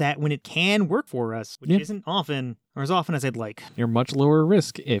leverage that when it can work for us, which isn't often, or as often as I'd like. You're much lower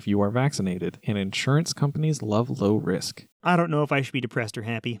risk if you are vaccinated, and insurance companies love low risk. I don't know if I should be depressed or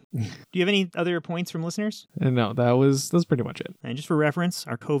happy. Do you have any other points from listeners? No, that's pretty much it. And just for reference,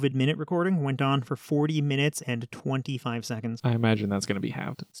 our COVID minute recording went on for 40 minutes and 25 seconds. I imagine that's going to be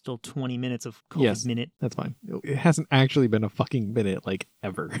halved. Still 20 minutes of COVID minute. That's fine. It hasn't actually been a fucking minute,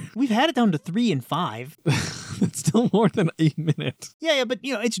 ever. We've had it down to 3 and 5. That's still more than a minute. Yeah, but,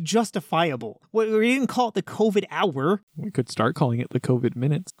 it's justifiable. We didn't call it the COVID hour. We could start calling it the COVID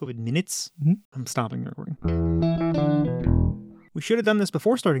minutes. COVID minutes? Mm-hmm. I'm stopping the recording. We should have done this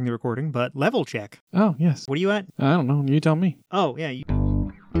before starting the recording, but level check. Oh, yes. What are you at? I don't know. You tell me. Oh, yeah.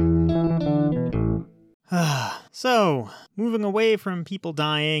 So, moving away from people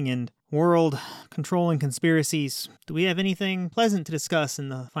dying and world controlling conspiracies, do we have anything pleasant to discuss in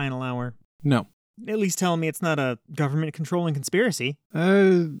the final hour? No. At least tell me it's not a government-controlling conspiracy.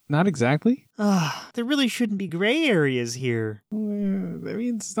 Not exactly. There really shouldn't be gray areas here. I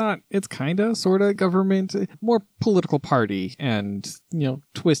mean, it's kinda, sorta government, more political party and,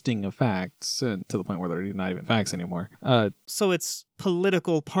 twisting of facts to the point where they're not even facts anymore. So it's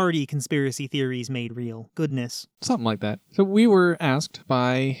political party conspiracy theories made real. Goodness. Something like that. So we were asked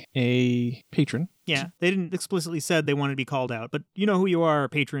by a patron. Yeah, they didn't explicitly said they wanted to be called out, but you know who you are, a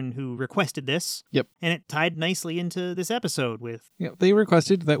patron who requested this. Yep. And it tied nicely into this episode with... Yeah, they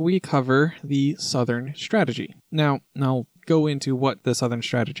requested that we cover the Southern Strategy. Now, I'll go into what the Southern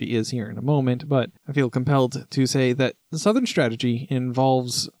Strategy is here in a moment, but I feel compelled to say that the Southern Strategy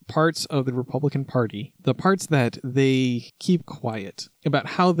involves parts of the Republican Party, the parts that they keep quiet about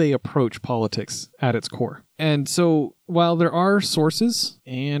how they approach politics at its core. And so while there are sources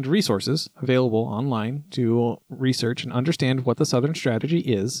and resources available online to research and understand what the Southern Strategy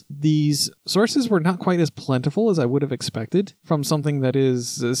is, these sources were not quite as plentiful as I would have expected from something that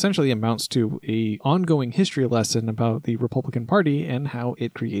is essentially amounts to an ongoing history lesson about the Republican Party and how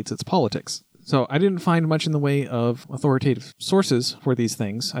it creates its politics. So I didn't find much in the way of authoritative sources for these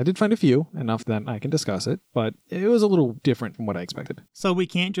things. I did find a few, enough that I can discuss it, but it was a little different from what I expected. So we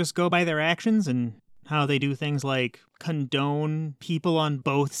can't just go by their actions and how they do things like condone people on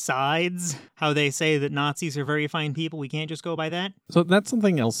both sides, how they say that Nazis are very fine people. We can't just go by that? So that's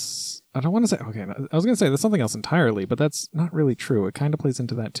something else. I don't want to say, okay, I was going to say that's something else entirely, but that's not really true. It kind of plays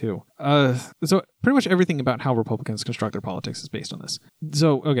into that too. So pretty much everything about how Republicans construct their politics is based on this.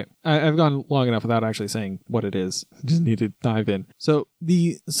 So, okay, I've gone long enough without actually saying what it is. I just need to dive in. So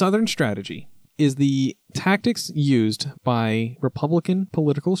the Southern Strategy is the tactics used by Republican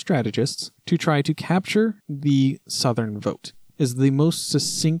political strategists to try to capture the Southern vote, is the most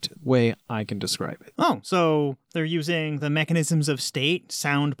succinct way I can describe it. Oh, so they're using the mechanisms of state,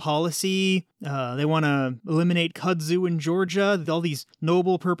 sound policy. They want to eliminate kudzu in Georgia, all these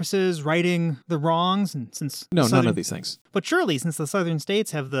noble purposes, righting the wrongs. And since none of these things. But surely, since the southern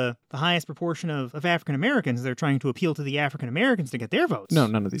states have the highest proportion of African Americans, they're trying to appeal to the African Americans to get their votes. No,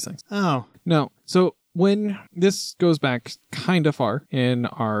 none of these things. Oh. No. So when this goes back kind of far in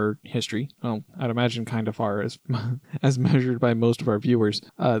our history, well, I'd imagine kind of far as measured by most of our viewers,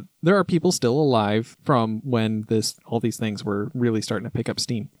 there are people still alive from when all these things were really starting to pick up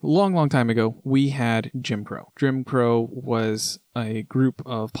steam. A long, long time ago, we had Jim Crow. Jim Crow was a group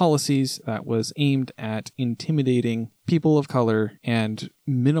of policies that was aimed at intimidating people of color and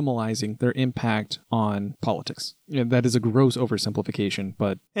minimalizing their impact on politics. That is a gross oversimplification,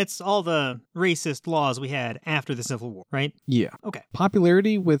 but... It's all the racist laws we had after the Civil War, right? Yeah. Okay.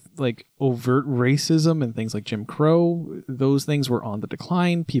 Popularity with, like, overt racism and things like Jim Crow, those things were on the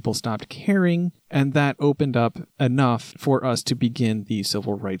decline. People stopped caring, and that opened up enough for us to begin the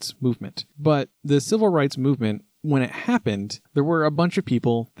civil rights movement. But the civil rights movement, when it happened, there were a bunch of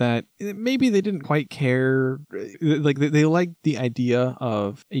people that maybe they didn't quite care. Like, they liked the idea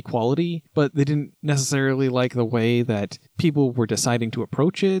of equality, but they didn't necessarily like the way that people were deciding to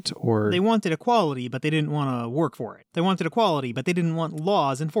approach it, or... They wanted equality, but they didn't want to work for it. They wanted equality, but they didn't want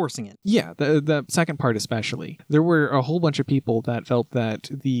laws enforcing it. Yeah, the second part especially. There were a whole bunch of people that felt that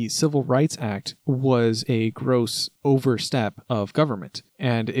the Civil Rights Act was a gross overstep of government,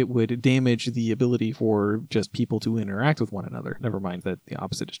 and it would damage the ability for just people to interact with one another. Never mind that the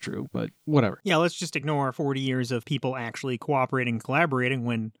opposite is true, but whatever. Yeah, let's just ignore 40 years of people actually cooperating and collaborating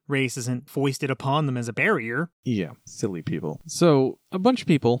when race isn't foisted upon them as a barrier. Yeah, silly people. So, a bunch of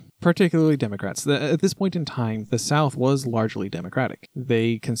people, particularly Democrats, at this point in time, the South was largely Democratic.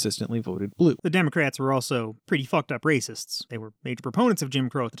 They consistently voted blue. The Democrats were also pretty fucked up racists. They were major proponents of Jim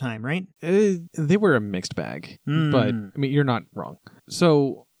Crow at the time, right? They were a mixed bag, but, I mean, you're not wrong.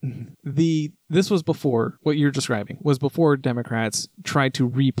 So... This was before, what you're describing, was before Democrats tried to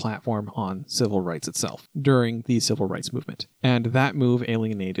re-platform on civil rights itself during the civil rights movement. And that move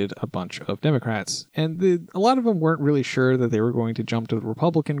alienated a bunch of Democrats. And a lot of them weren't really sure that they were going to jump to the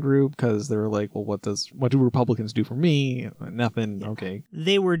Republican group because they were like, well, what do Republicans do for me? Nothing. Okay.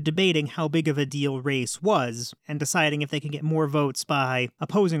 They were debating how big of a deal race was and deciding if they could get more votes by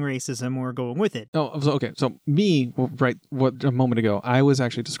opposing racism or going with it. Oh, okay. So a moment ago, I was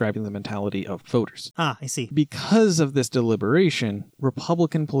actually describing the mentality of voters. Ah, I see. Because of this deliberation,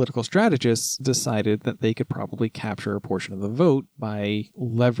 Republican political strategists decided that they could probably capture a portion of the vote by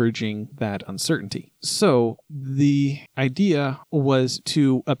leveraging that uncertainty. So the idea was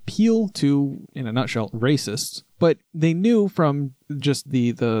to appeal to, in a nutshell, racists, but they knew from just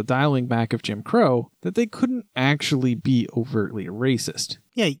the dialing back of Jim Crow that they couldn't actually be overtly racist.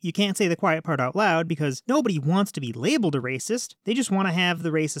 Yeah, you can't say the quiet part out loud because nobody wants to be labeled a racist. They just want to have the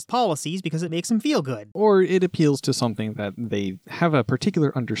racist policies because it makes them feel good. Or it appeals to something that they have a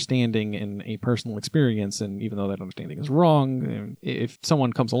particular understanding in a personal experience, and even though that understanding is wrong, if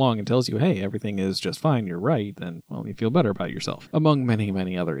someone comes along and tells you, hey, everything is just fine, you're right, then, well, you feel better about yourself. Among many,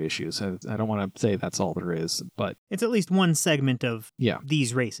 many other issues. I don't want to say that's all there is, but... It's at least one segment of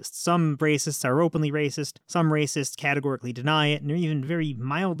these racists. Some racists are openly racist. Some racists categorically deny it, and they're even very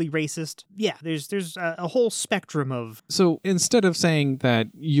mildly racist. Yeah, there's a whole spectrum of... So instead of saying that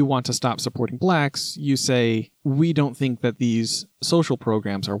you want to stop supporting blacks, you say, we don't think that these social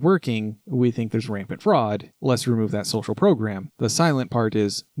programs are working. We think there's rampant fraud. Let's remove that social program. The silent part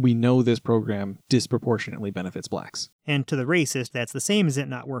is, we know this program disproportionately benefits blacks. And to the racist, that's the same as it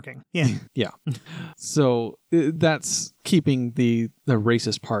not working. Yeah. Yeah. So that's keeping the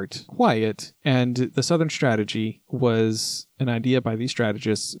racist part quiet. And the Southern strategy was an idea by these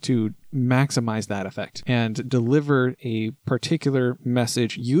strategists to maximize that effect and deliver a particular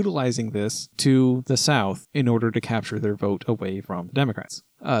message utilizing this to the South in order to capture their vote away from Democrats.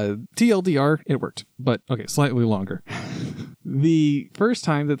 TLDR, it worked, but okay, slightly longer. The first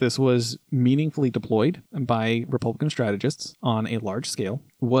time that this was meaningfully deployed by Republican strategists on a large scale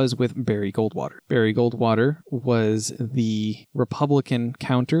was with Barry Goldwater. Barry Goldwater was the Republican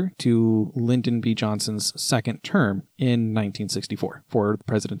counter to Lyndon B. Johnson's second term in 1964 for the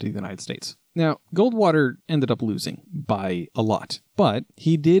President of the United States. Now, Goldwater ended up losing by a lot, but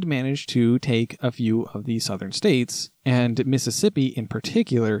he did manage to take a few of the southern states, and Mississippi in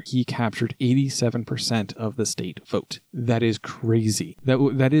particular, he captured 87% of the state vote. That is crazy.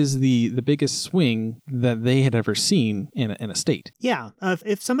 That is the biggest swing that they had ever seen in a state. Yeah,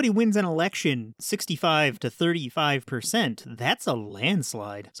 if somebody wins an election 65 to 35%, that's a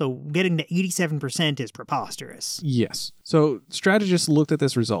landslide. So getting to 87% is preposterous. Yes. So strategists looked at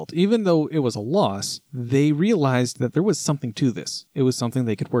this result. Even though it was a loss, they realized that there was something to this. It was something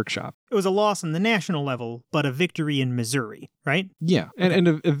they could workshop. It was a loss on the national level, but a victory in Missouri, right? Yeah, Okay. and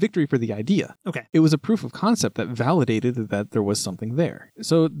a victory for the idea. Okay. It was a proof of concept that validated that there was something there.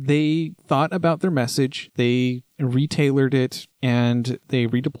 So they thought about their message, they retailored it, and they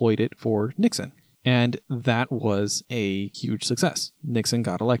redeployed it for Nixon. And that was a huge success. Nixon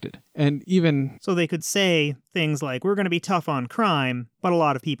got elected. And even... So they could say things like, we're going to be tough on crime, but a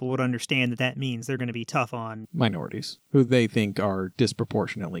lot of people would understand that that means they're going to be tough on... minorities, who they think are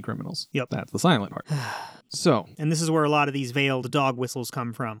disproportionately criminals. Yep. That's the silent part. So... And this is where a lot of these veiled dog whistles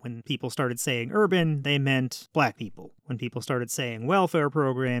come from. When people started saying urban, they meant black people. When people started saying welfare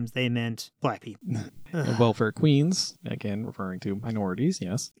programs, they meant black people. And welfare queens, again, referring to minorities,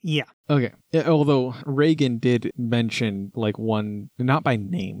 yes. Yeah. Okay. Yeah, although Reagan did mention, like, one, not by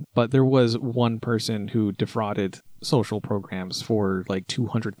name, but there was one person who defrauded social programs for like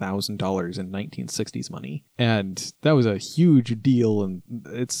 $200,000 in 1960s money. And that was a huge deal. And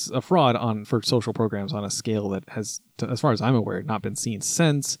it's a fraud for social programs on a scale that has, as far as I'm aware, not been seen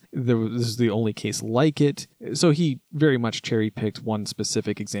since. This is the only case like it. So he very much cherry-picked one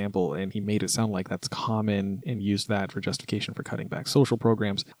specific example, and he made it sound like that's common and used that for justification for cutting back social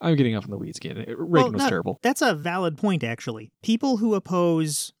programs. I'm getting off in the weeds again. Reagan was terrible. That's a valid point, actually. People who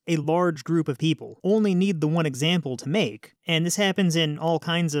oppose a large group of people only need the one example to make. And this happens in all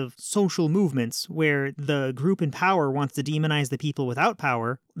kinds of social movements where the group in power wants to demonize the people without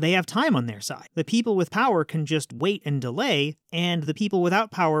power. They have time on their side. The people with power can just wait and delay, and the people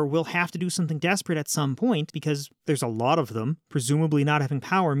without power will have to do something desperate at some point because there's a lot of them. Presumably not having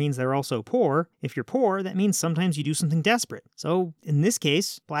power means they're also poor. If you're poor, that means sometimes you do something desperate. So in this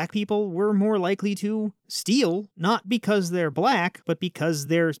case, black people were more likely to steal, not because they're black, but because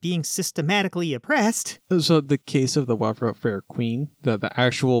they're being systematically oppressed. So the case of the welfare queen, the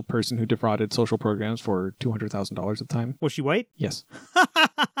actual person who defrauded social programs for $200,000 at the time. Was she white? Yes.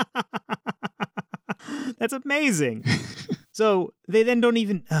 That's amazing. So they then don't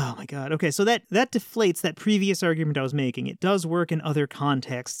even... Oh, my God. Okay, so that deflates that previous argument I was making. It does work in other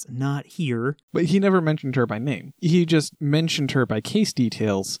contexts, not here. But he never mentioned her by name. He just mentioned her by case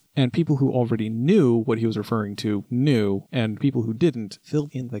details, and people who already knew what he was referring to knew, and people who didn't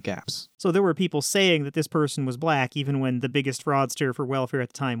filled in the gaps. So there were people saying that this person was black, even when the biggest fraudster for welfare at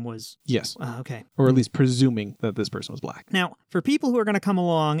the time was... Yes. Okay. Or at least presuming that this person was black. Now, for people who are going to come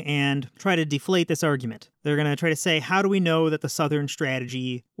along and try to deflate this argument, they're going to try to say, how do we know that the Southern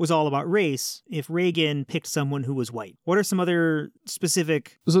strategy was all about race if Reagan picked someone who was white? What are some other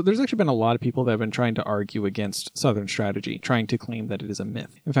specific... So there's actually been a lot of people that have been trying to argue against Southern strategy, trying to claim that it is a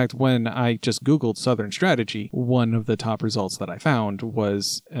myth. In fact, when I just Googled Southern strategy, one of the top results that I found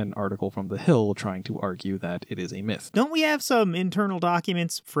was an article from The Hill trying to argue that it is a myth. Don't we have some internal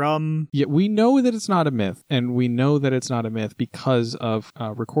documents from... Yeah, we know that it's not a myth, and we know that it's not a myth because of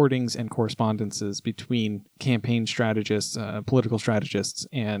recordings and correspondences between campaign strategists, political strategists,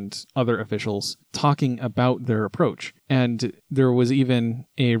 and other officials talking about their approach. And there was even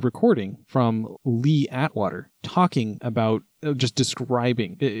a recording from Lee Atwater talking about just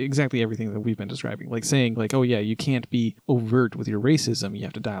describing exactly everything that we've been describing, like saying like, oh yeah, you can't be overt with your racism. You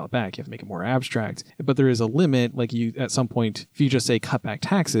have to dial it back. You have to make it more abstract. But there is a limit. Like you, at some point, if you just say cut back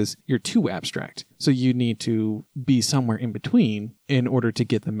taxes, you're too abstract. So you need to be somewhere in between in order to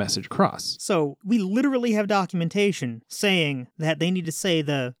get the message across. So we literally have documentation saying that they need to say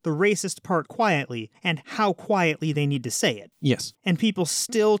the racist part quietly and how quietly they need to say it. Yes. And people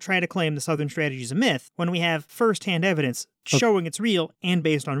still try to claim the Southern strategy is a myth when we have firsthand evidence showing it's real and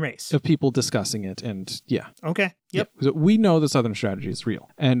based on race. Of people discussing it, and yeah. Okay. Yep. Yeah. So we know the Southern strategy is real.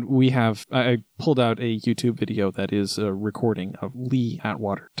 And we have, I pulled out a YouTube video that is a recording of Lee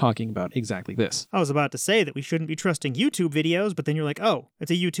Atwater talking about exactly this. I was about to say that we shouldn't be trusting YouTube videos, but then you're like, oh,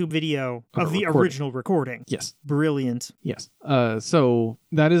 it's a YouTube video of the original recording. Yes. Brilliant. Yes. So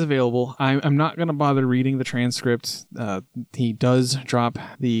that is available. I'm not going to bother reading the transcript. He does drop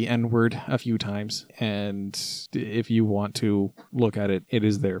the N-word a few times, and if you want to look at it, it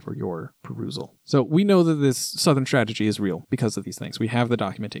is there for your perusal. So we know that this Southern strategy is real because of these things. We have the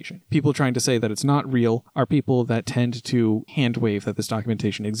documentation. People trying to say that it's not real are people that tend to hand wave that this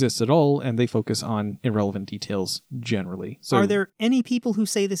documentation exists at all, and they focus on irrelevant details generally. So are there any people who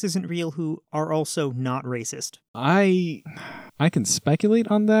say this isn't real who are also not racist? I can speculate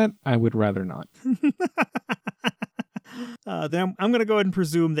on that. I would rather not. Then I'm going to go ahead and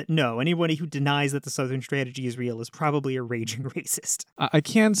presume that no, anybody who denies that the Southern strategy is real is probably a raging racist. I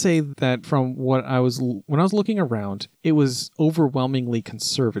can say that from when I was looking around, it was overwhelmingly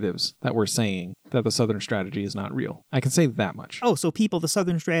conservatives that were saying that the Southern strategy is not real. I can say that much. Oh, so people the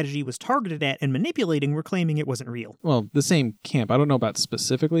Southern strategy was targeted at and manipulating were claiming it wasn't real. Well, the same camp. I don't know about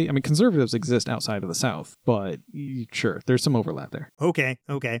specifically. I mean, conservatives exist outside of the South, but sure, there's some overlap there. Okay.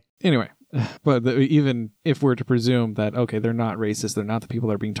 Anyway, but even if we're to presume that, okay, they're not racist, they're not the people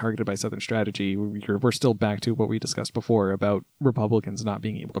that are being targeted by Southern strategy, we're still back to what we discussed before about Republicans not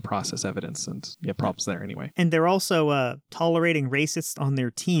being able to process evidence and get problems there anyway. And they're also tolerating racists on their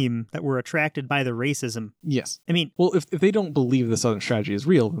team that were attracted by the racism. Yes. I mean... Well, if they don't believe the Southern strategy is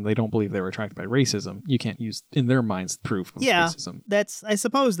real, then they don't believe they were attracted by racism. You can't use, in their minds, proof of racism. I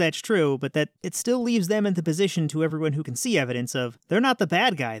suppose that's true, but that it still leaves them in the position to everyone who can see evidence of they're not the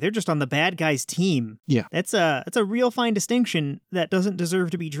bad guy, they're just on the bad guy's team. Yeah. That's a real fine distinction that doesn't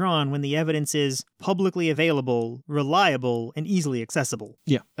deserve to be drawn when the evidence is publicly available, reliable, and easily accessible.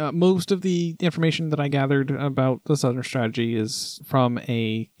 Yeah. Most of the information that I gathered about the Southern strategy is from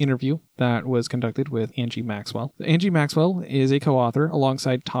a interview that was conducted with Angie Maxwell. Angie Maxwell is a co-author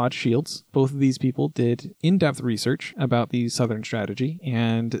alongside Todd Shields. Both of these people did in-depth research about the Southern strategy,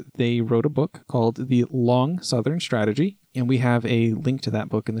 and they wrote a book called The Long Southern Strategy. And we have a link to that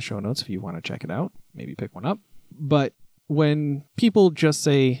book in the show notes if you want to check it out. Maybe pick one up. But when people just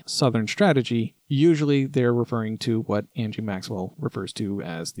say Southern strategy, usually they're referring to what Angie Maxwell refers to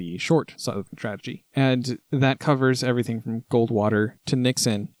as the short Southern strategy. And that covers everything from Goldwater to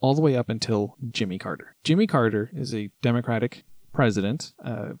Nixon all the way up until Jimmy Carter. Jimmy Carter is a Democratic president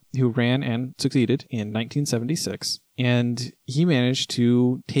who ran and succeeded in 1976. And he managed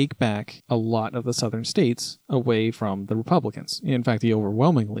to take back a lot of the southern states away from the Republicans. In fact, he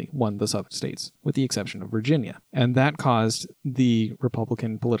overwhelmingly won the southern states, with the exception of Virginia. And that caused the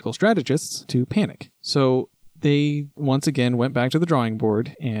Republican political strategists to panic. So they once again went back to the drawing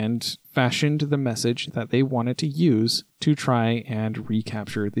board and fashioned the message that they wanted to use to try and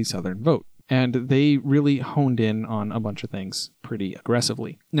recapture the southern vote. And they really honed in on a bunch of things pretty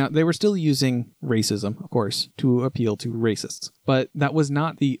aggressively. Now, they were still using racism, of course, to appeal to racists. But that was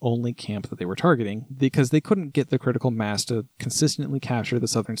not the only camp that they were targeting, because they couldn't get the critical mass to consistently capture the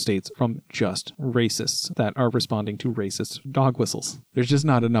southern states from just racists that are responding to racist dog whistles. There's just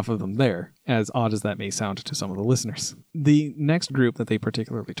not enough of them there, as odd as that may sound to some of the listeners. The next group that they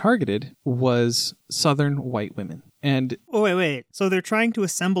particularly targeted was Southern white women. And wait. So they're trying to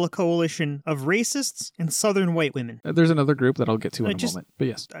assemble a coalition of racists and Southern white women. There's another group that I'll get to in a moment. But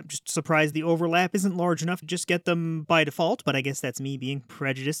yes. I'm just surprised the overlap isn't large enough to just get them by default, but I guess that's me being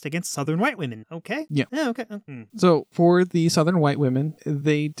prejudiced against Southern white women. Okay? Yeah. Okay. So for the Southern white women,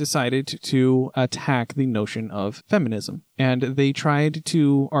 they decided to attack the notion of feminism. And they tried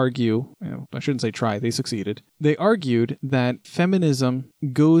to argue, I shouldn't say try, they succeeded. They argued that feminism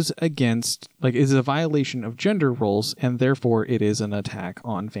goes against, is a violation of gender roles, and therefore it is an attack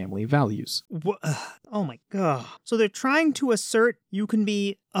on family values. Oh my god. So they're trying to assert you can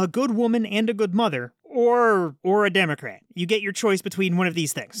be a good woman and a good mother, or a Democrat. You get your choice between one of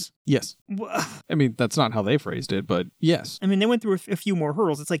these things. Yes. I mean, that's not how they phrased it, but yes. I mean, they went through a few more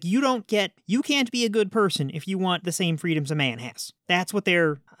hurdles. It's like, you can't be a good person if you want the same freedoms a man has. That's what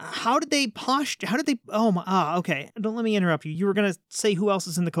okay. Don't let me interrupt you. You were going to say who else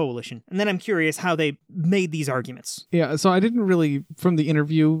is in the coalition. And then I'm curious how they made these arguments. Yeah, so I didn't really, from the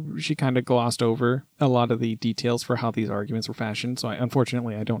interview, she kind of glossed over a lot of the details for how these arguments were fashioned. So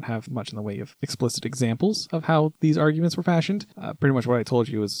unfortunately, I don't have much in the way of explicit examples of how these arguments were fashioned. Pretty much what I told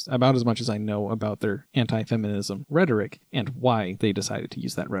you is about as much as I know about their anti-feminism rhetoric and why they decided to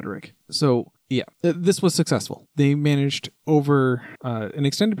use that rhetoric. So yeah, this was successful. They managed over an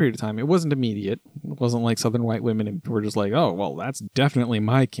extended period of time. It wasn't immediate. It wasn't like Southern white women were just like, oh, well, that's definitely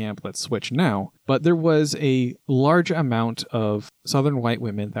my camp. Let's switch now. But there was a large amount of Southern white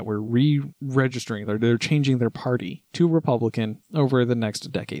women that were re-registering. They're changing their party to Republican over the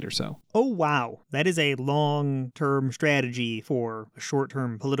next decade or so. Oh, wow. That is a long-term strategy for a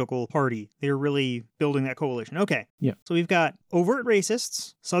short-term political party. They're really building that coalition. Okay. Yeah. So we've got overt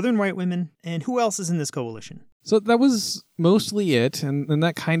racists, Southern white women, and who else is in this coalition? So that was mostly it, and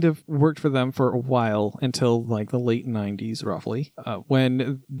that kind of worked for them for a while until the late 90s, roughly,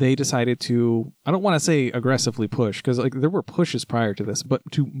 when they decided to, I don't want to say aggressively push, because there were pushes prior to this, but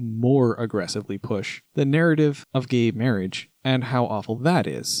to more aggressively push the narrative of gay marriage and how awful that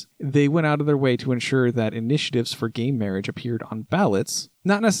is. They went out of their way to ensure that initiatives for gay marriage appeared on ballots,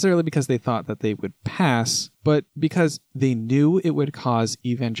 not necessarily because they thought that they would pass, but because they knew it would cause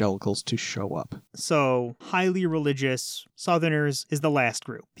evangelicals to show up. So, highly religious Southerners is the last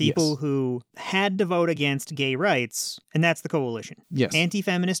group. People Yes. who had to vote against gay rights, and that's the coalition. Yes.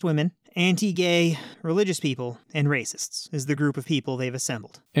 Anti-feminist women Anti-gay, religious people, and racists is the group of people they've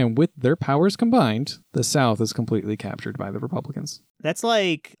assembled. And with their powers combined, the South is completely captured by the Republicans. That's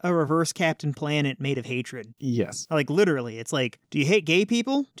like a reverse Captain Planet made of hatred. Yes. Like, literally, it's like, do you hate gay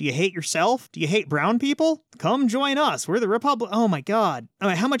people? Do you hate yourself? Do you hate brown people? Come join us. We're the Republic. Oh, my God. All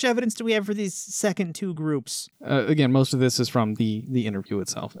right, how much evidence do we have for these second two groups? Again, most of this is from the interview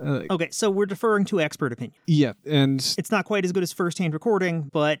itself. Okay, so we're deferring to expert opinion. Yeah, and It's not quite as good as first-hand recording,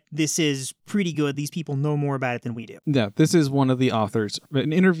 but this is pretty good. These people know more about it than we do. yeah, this is one of the authors,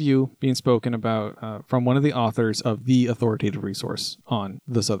 an interview being spoken about from one of the authors of the authoritative resource on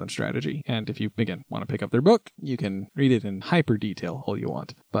the Southern Strategy. And if you, again, want to pick up their book, you can read it in hyper detail all you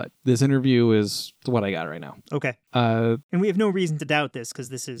want. But this interview is what I got right now. Okay. And we have no reason to doubt this because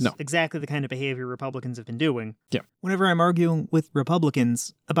this is exactly the kind of behavior Republicans have been doing. Yeah. Whenever I'm arguing with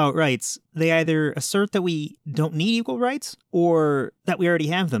Republicans about rights, they either assert that we don't need equal rights or that we already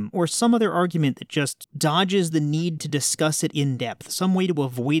have them, or some other argument that just dodges the need to discuss it in depth, some way to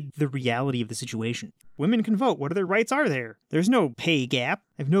avoid the reality of the situation. Women can vote. What other rights are there? There's no pay gap.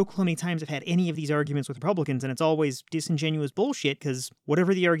 I have no clue how many times I've had any of these arguments with Republicans, and it's always disingenuous bullshit because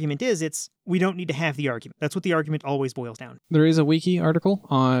whatever the argument is, it's we don't need to have the argument. That's what the argument always boils down. There is a wiki article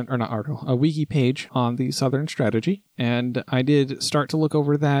a wiki page on the Southern Strategy, and I did start to look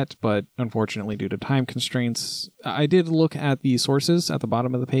over that, but unfortunately due to time constraints, I did look at the sources at the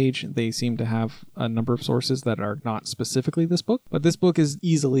bottom of the page. They seem to have a number of sources that are not specifically this book, but this book is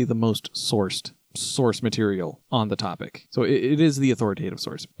easily the most source material on the topic. So it is the authoritative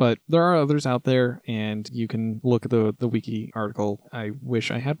source. But there are others out there, and you can look at the wiki article. I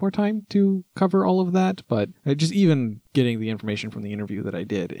wish I had more time to cover all of that, but just even getting the information from the interview that I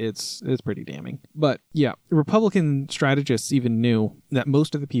did, it's pretty damning. But yeah, Republican strategists even knew that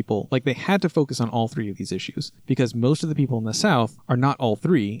most of the people, like they had to focus on all three of these issues because most of the people in the South are not all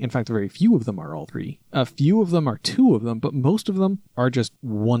three. In fact, very few of them are all three. A few of them are two of them, but most of them are just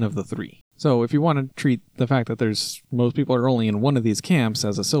one of the three. So if you want to treat the fact that most people are only in one of these camps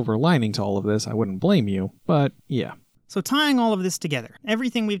as a silver lining to all of this, I wouldn't blame you. But yeah. So tying all of this together,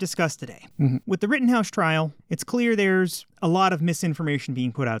 everything we've discussed today, with the Rittenhouse trial, it's clear there's a lot of misinformation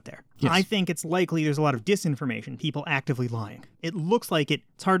being put out there. Yes. I think it's likely there's a lot of disinformation, people actively lying. It looks like it.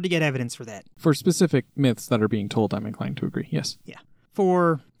 It's hard to get evidence for that. For specific myths that are being told, I'm inclined to agree. Yes. Yeah.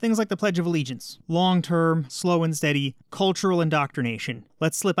 For things like the Pledge of Allegiance, long-term, slow and steady, cultural indoctrination.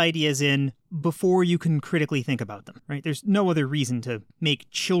 Let's slip ideas in before you can critically think about them, right? There's no other reason to make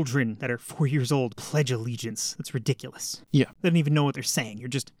children that are 4 years old pledge allegiance. That's ridiculous. Yeah. They don't even know what they're saying. You're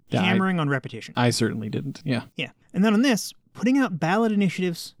just hammering on repetition. I certainly didn't. Yeah. Yeah. And then on this, putting out ballot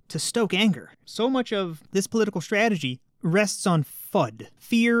initiatives to stoke anger. So much of this political strategy rests on FUD.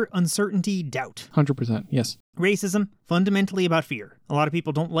 Fear, uncertainty, doubt. 100%. Yes. Racism, fundamentally about fear. A lot of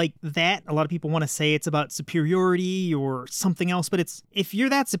people don't like that. A lot of people want to say it's about superiority or something else, but if you're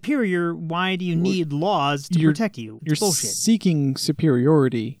that superior, why do you need laws to protect you? It's you're bullshit. Seeking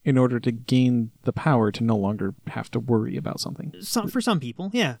superiority in order to gain the power to no longer have to worry about something. For some people,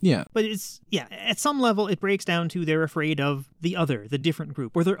 yeah. Yeah. But at some level, it breaks down to they're afraid of the other, the different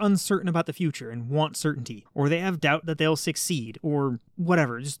group, or they're uncertain about the future and want certainty, or they have doubt that they'll succeed, or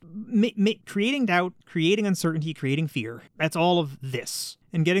whatever. Just creating doubt, creating uncertainty, creating fear. That's all of this.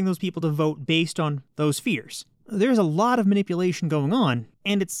 And getting those people to vote based on those fears. There's a lot of manipulation going on,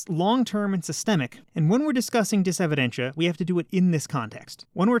 and it's long-term and systemic. And when we're discussing disevidentia, we have to do it in this context.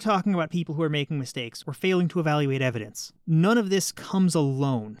 When we're talking about people who are making mistakes or failing to evaluate evidence, none of this comes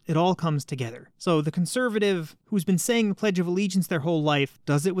alone. It all comes together. So the conservative who's been saying the Pledge of Allegiance their whole life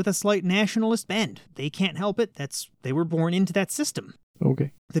does it with a slight nationalist bend. They can't help it. They were born into that system.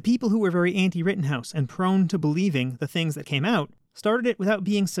 Okay. The people who were very anti-Rittenhouse and prone to believing the things that came out started it without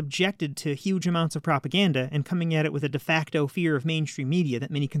being subjected to huge amounts of propaganda and coming at it with a de facto fear of mainstream media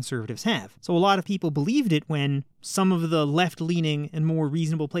that many conservatives have. So a lot of people believed it when some of the left-leaning and more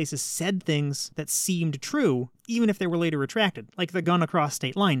reasonable places said things that seemed true, even if they were later retracted, like the gun across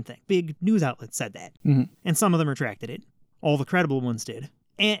state line thing. Big news outlets said that. Mm-hmm. And some of them retracted it. All the credible ones did.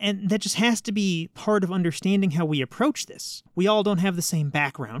 And that just has to be part of understanding how we approach this. We all don't have the same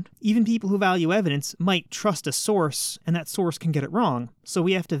background. Even people who value evidence might trust a source, and that source can get it wrong. So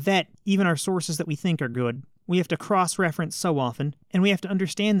we have to vet even our sources that we think are good. We have to cross-reference so often, and we have to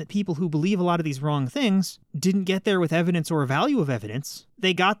understand that people who believe a lot of these wrong things didn't get there with evidence or a value of evidence.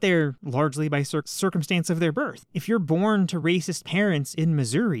 They got there largely by circumstance of their birth. If you're born to racist parents in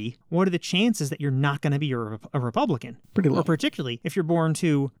Missouri, what are the chances that you're not going to be a Republican? Pretty low. Or particularly if you're born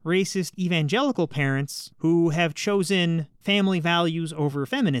to racist evangelical parents who have chosen family values over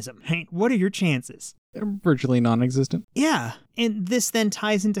feminism. What are your chances? Virtually non-existent. Yeah. And this then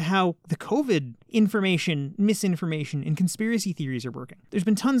ties into how the COVID information, misinformation, and conspiracy theories are working. There's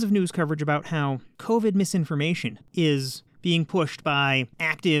been tons of news coverage about how COVID misinformation is being pushed by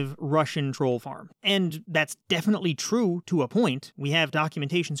active Russian troll farm. And that's definitely true to a point. We have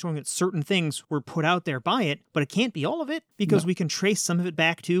documentation showing that certain things were put out there by it, but it can't be all of it because we can trace some of it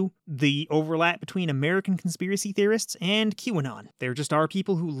back to the overlap between American conspiracy theorists and QAnon. There just are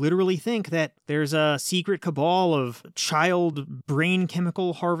people who literally think that there's a secret cabal of child brain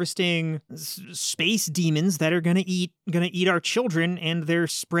chemical harvesting space demons that are gonna eat our children, and they're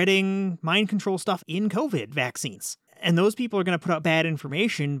spreading mind control stuff in COVID vaccines. And those people are going to put out bad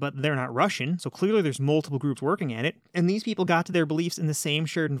information, but they're not Russian, so clearly there's multiple groups working at it. And these people got to their beliefs in the same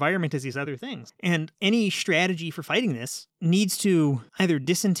shared environment as these other things. And any strategy for fighting this needs to either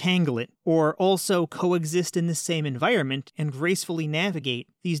disentangle it or also coexist in the same environment and gracefully navigate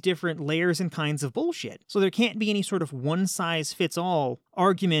these different layers and kinds of bullshit. So there can't be any sort of one-size-fits-all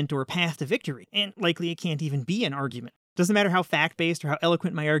argument or path to victory. And likely it can't even be an argument. Doesn't matter how fact-based or how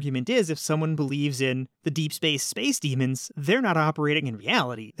eloquent my argument is, if someone believes in the deep space demons, they're not operating in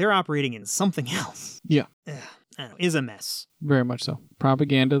reality. They're operating in something else. Yeah. I don't know, is a mess. Very much so.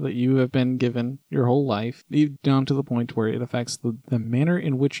 Propaganda that you have been given your whole life, down to the point where it affects the manner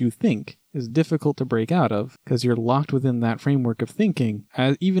in which you think, is difficult to break out of because you're locked within that framework of thinking,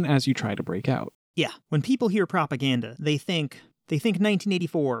 even as you try to break out. Yeah. When people hear propaganda, they think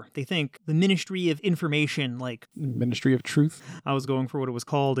 1984. They think the Ministry of Information, like... Ministry of Truth? I was going for what it was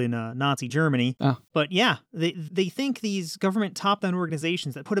called in Nazi Germany. But yeah, they think these government top-down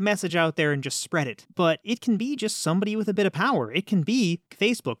organizations that put a message out there and just spread it. But it can be just somebody with a bit of power. It can be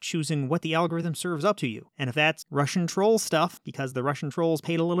Facebook choosing what the algorithm serves up to you. And if that's Russian troll stuff, because the Russian trolls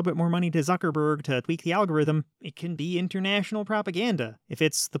paid a little bit more money to Zuckerberg to tweak the algorithm, it can be international propaganda. If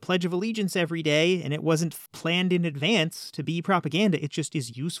it's the Pledge of Allegiance every day and it wasn't planned in advance to be propaganda, it just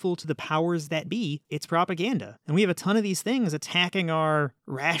is useful to the powers that be, it's propaganda. And we have a ton of these things attacking our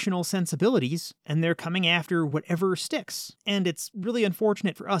rational sensibilities, and they're coming after whatever sticks. And it's really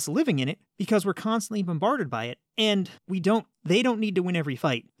unfortunate for us living in it because we're constantly bombarded by it, and they don't need to win every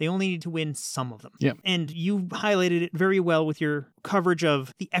fight. They only need to win some of them. Yeah. And you highlighted it very well with your coverage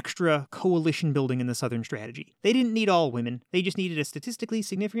of the extra coalition building in the Southern strategy. They didn't need all women. They just needed a statistically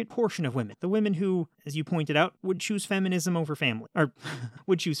significant portion of women. The women who, as you pointed out, would choose feminism over family, or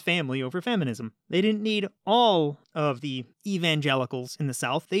would choose family over feminism. They didn't need all of the evangelicals in the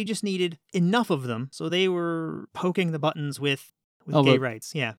South. They just needed enough of them, so they were poking the buttons with gay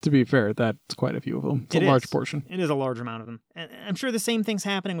rights, yeah. To be fair, that's quite a few of them. It's a large portion. It is a large amount of them. And I'm sure the same thing's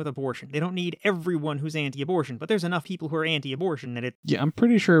happening with abortion. They don't need everyone who's anti-abortion, but there's enough people who are anti-abortion that it... Yeah, I'm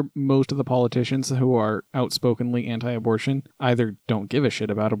pretty sure most of the politicians who are outspokenly anti-abortion either don't give a shit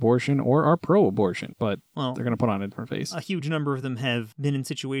about abortion or are pro-abortion, but they're going to put on a different face. A huge number of them have been in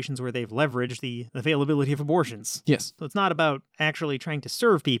situations where they've leveraged the availability of abortions. Yes. So it's not about actually trying to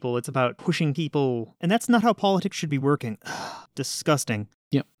serve people, it's about pushing people, and that's not how politics should be working. Disgusting.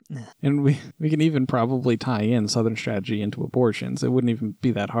 Yep. And we can even probably tie in Southern strategy into abortions. It wouldn't even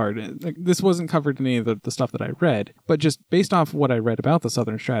be that hard. This wasn't covered in any of the stuff that I read, but just based off what I read about the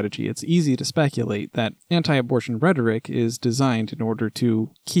Southern strategy, it's easy to speculate that anti-abortion rhetoric is designed in order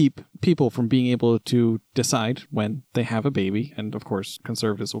to keep people from being able to decide when they have a baby. And of course,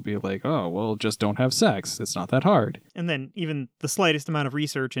 conservatives will be like, oh, well, just don't have sex. It's not that hard. And then even the slightest amount of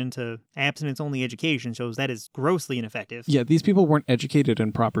research into abstinence-only education shows that is grossly ineffective. Yeah, these people weren't educated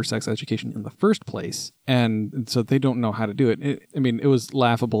in proper sex education in the first place, and so they don't know how to do it. It was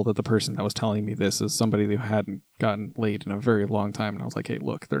laughable that the person that was telling me this is somebody who hadn't gotten laid in a very long time, and I was like, hey,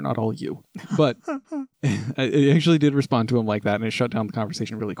 look, they're not all you. But I actually did respond to him like that, and it shut down the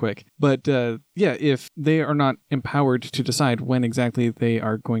conversation really quick. But yeah, if they are not empowered to decide when exactly they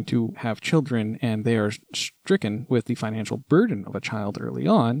are going to have children, and they are stricken with the financial burden of a child early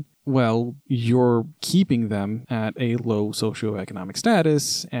on, well, you're keeping them at a low socioeconomic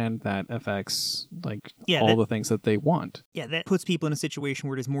status, and that affects the things that they want. Yeah, that puts people in a situation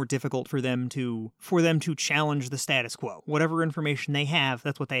where it is more difficult for them to challenge the status quo. Whatever information they have,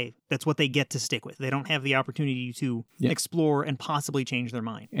 that's what they get to stick with. They don't have the opportunity to explore and possibly change their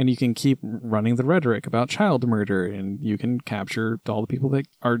mind. And you can keep running the rhetoric about child murder, and you can capture all the people that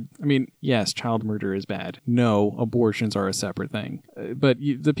are... yes, child murder is bad. No, abortions are a separate thing. But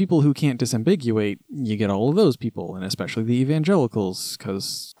the people who can't disambiguate, you get all of those people, and especially the evangelicals,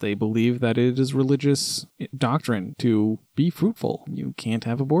 because they believe that it is religious doctrine to be fruitful. You can't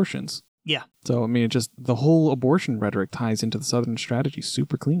have abortions. Yeah. So, just the whole abortion rhetoric ties into the Southern strategy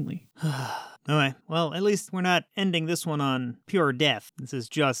super cleanly. Alright, well, at least we're not ending this one on pure death. This is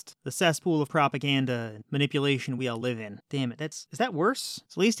just the cesspool of propaganda and manipulation we all live in. Damn it, is that worse?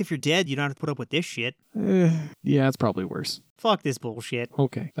 So at least if you're dead, you don't have to put up with this shit. Yeah, it's probably worse. Fuck this bullshit.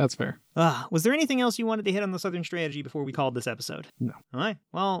 Okay, that's fair. Was there anything else you wanted to hit on the Southern Strategy before we called this episode? No. Alright,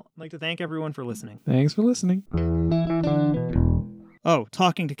 well, I'd like to thank everyone for listening. Thanks for listening. Oh,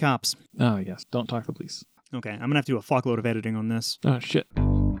 talking to cops. Oh, yes. Don't talk to the police. Okay, I'm gonna have to do a fuckload of editing on this. Oh, shit.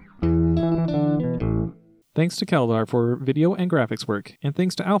 Thanks to Keldar for video and graphics work, and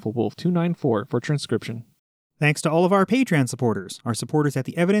thanks to AlphaWolf294 for transcription. Thanks to all of our Patreon supporters. Our supporters at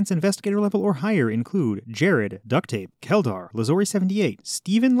the evidence investigator level or higher include Jared, Ducktape, Keldar, Lazori78,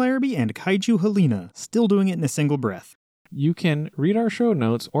 Stephen Larrabee, and Kaiju Helena, still doing it in a single breath. You can read our show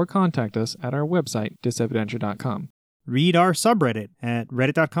notes or contact us at our website, disevidentia.com. Read our subreddit at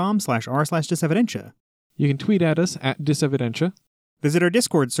reddit.com/r/disevidentia. You can tweet at us at disevidentia. Visit our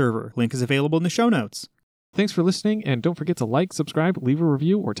Discord server. Link is available in the show notes. Thanks for listening, and don't forget to like, subscribe, leave a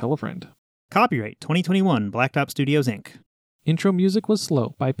review, or tell a friend. Copyright 2021 Blacktop Studios, Inc. Intro music was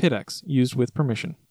Slow by Pidex, used with permission.